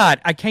 man. God,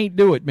 I can't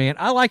do it, man.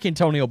 I like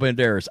Antonio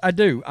Banderas. I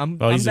do. I'm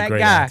he's that a great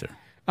guy. actor.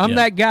 I'm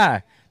that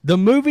guy. The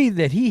movie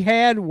that he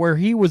had where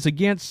he was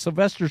against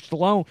Sylvester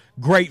Stallone,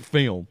 great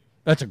film.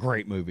 That's a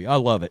great movie. I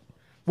love it.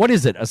 What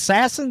is it,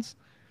 Assassins?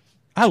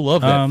 I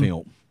love that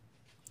film.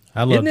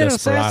 I love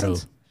Desperado.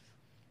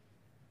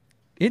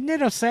 Isn't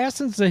it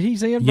Assassins that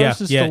he's in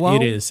versus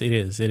Stallone?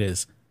 It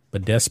is.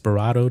 But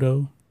Desperado,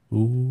 though,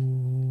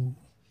 ooh.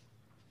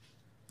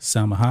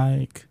 Salma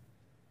Hayek.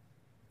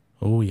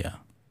 Oh, yeah.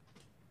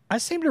 I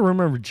seem to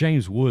remember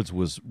James Woods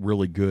was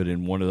really good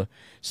in one of the...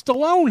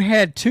 Stallone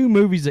had two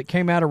movies that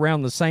came out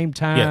around the same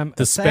time. Yeah,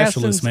 The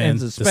Specialist, man.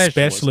 The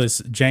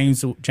Specialist,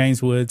 James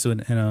Woods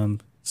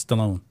and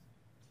Stallone.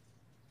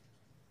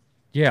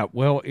 Yeah,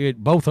 well,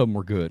 both of them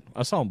were good.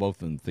 I saw them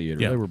both in the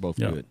theater. They were both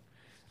good.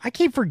 I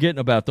keep forgetting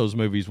about those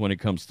movies when it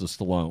comes to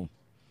Stallone.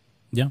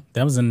 Yeah,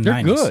 that was in the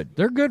They're 90s. good.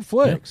 They're good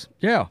flicks.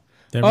 Yeah.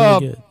 They're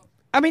really good.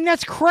 I mean,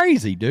 that's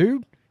crazy,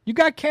 dude. You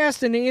got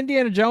cast in the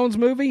Indiana Jones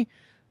movie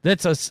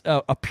that's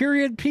a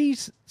period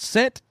piece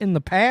set in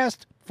the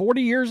past,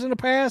 40 years in the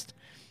past,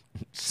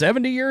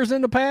 70 years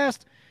in the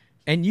past,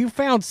 and you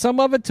found some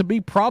of it to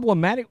be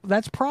problematic.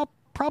 That's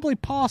probably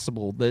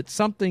possible that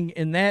something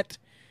in that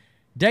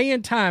day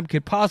and time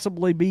could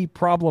possibly be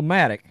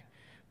problematic.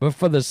 But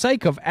for the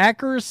sake of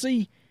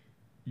accuracy,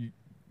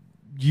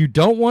 you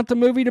don't want the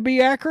movie to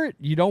be accurate?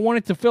 You don't want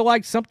it to feel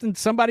like something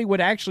somebody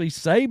would actually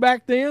say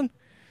back then?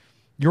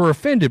 You're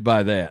offended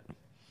by that.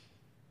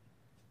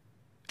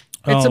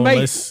 It's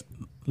amazing.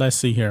 Let's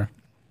see here.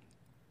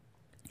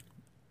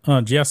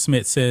 Jeff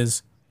Smith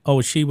says,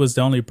 she was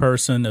the only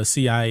person, a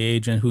CIA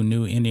agent, who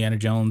knew Indiana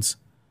Jones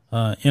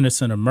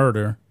innocent of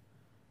murder,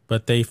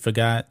 but they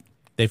forgot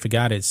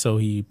it, so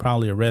he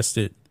probably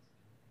arrested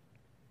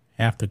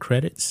after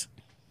credits.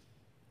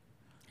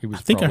 He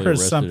was probably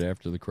arrested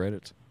after the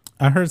credits.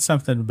 I heard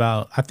something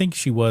about, I think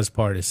she was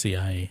part of the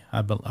CIA.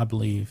 I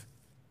believe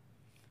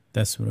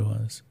that's what it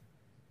was.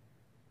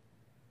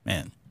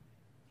 Man.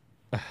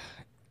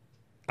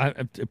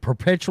 I'm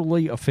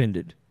perpetually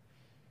offended.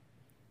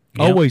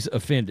 Yep. Always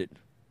offended.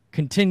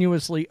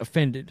 Continuously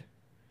offended.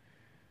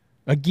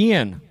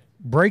 Again,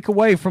 break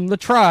away from the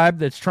tribe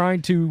that's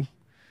trying to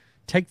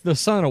take the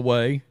sun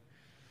away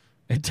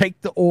and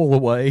take the oil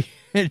away.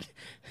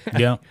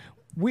 Yeah.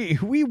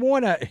 We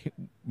want to...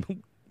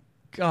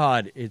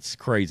 God, it's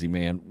crazy,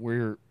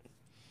 man.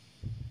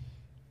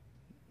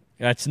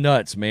 That's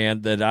nuts,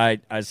 man, that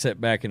I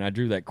sat back and I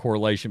drew that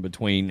correlation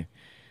between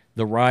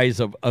the rise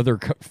of other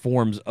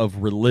forms of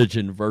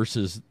religion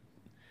versus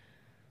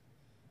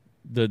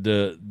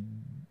the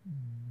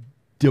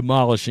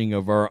demolishing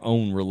of our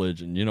own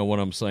religion. You know what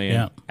I'm saying?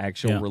 Yeah.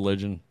 Actual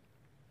religion.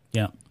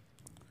 Yeah.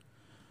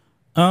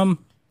 I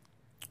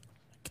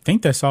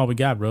think that's all we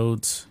got,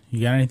 Rhodes.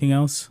 You got anything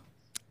else?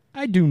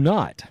 I do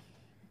not.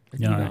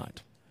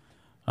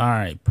 All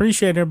right.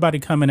 Appreciate everybody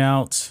coming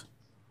out.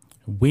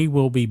 We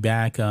will be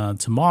back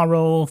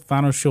tomorrow,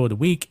 final show of the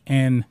week,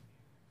 and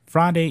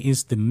Friday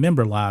is the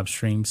member live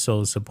stream.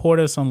 So support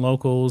us on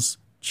Locals,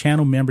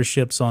 channel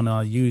memberships on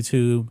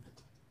YouTube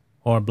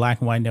or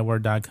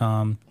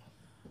blackandwhitenetwork.com.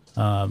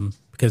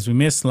 Because we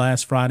missed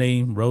last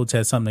Friday. Rhodes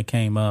had something that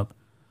came up.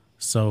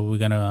 So we're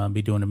going to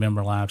be doing a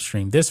member live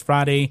stream this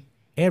Friday,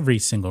 every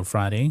single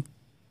Friday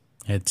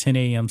at 10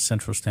 a.m.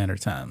 Central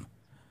Standard Time.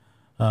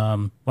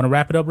 Want to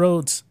wrap it up,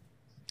 Rhodes?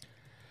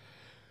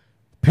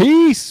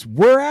 Peace.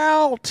 We're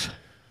out.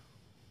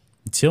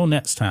 Until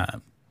next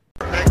time.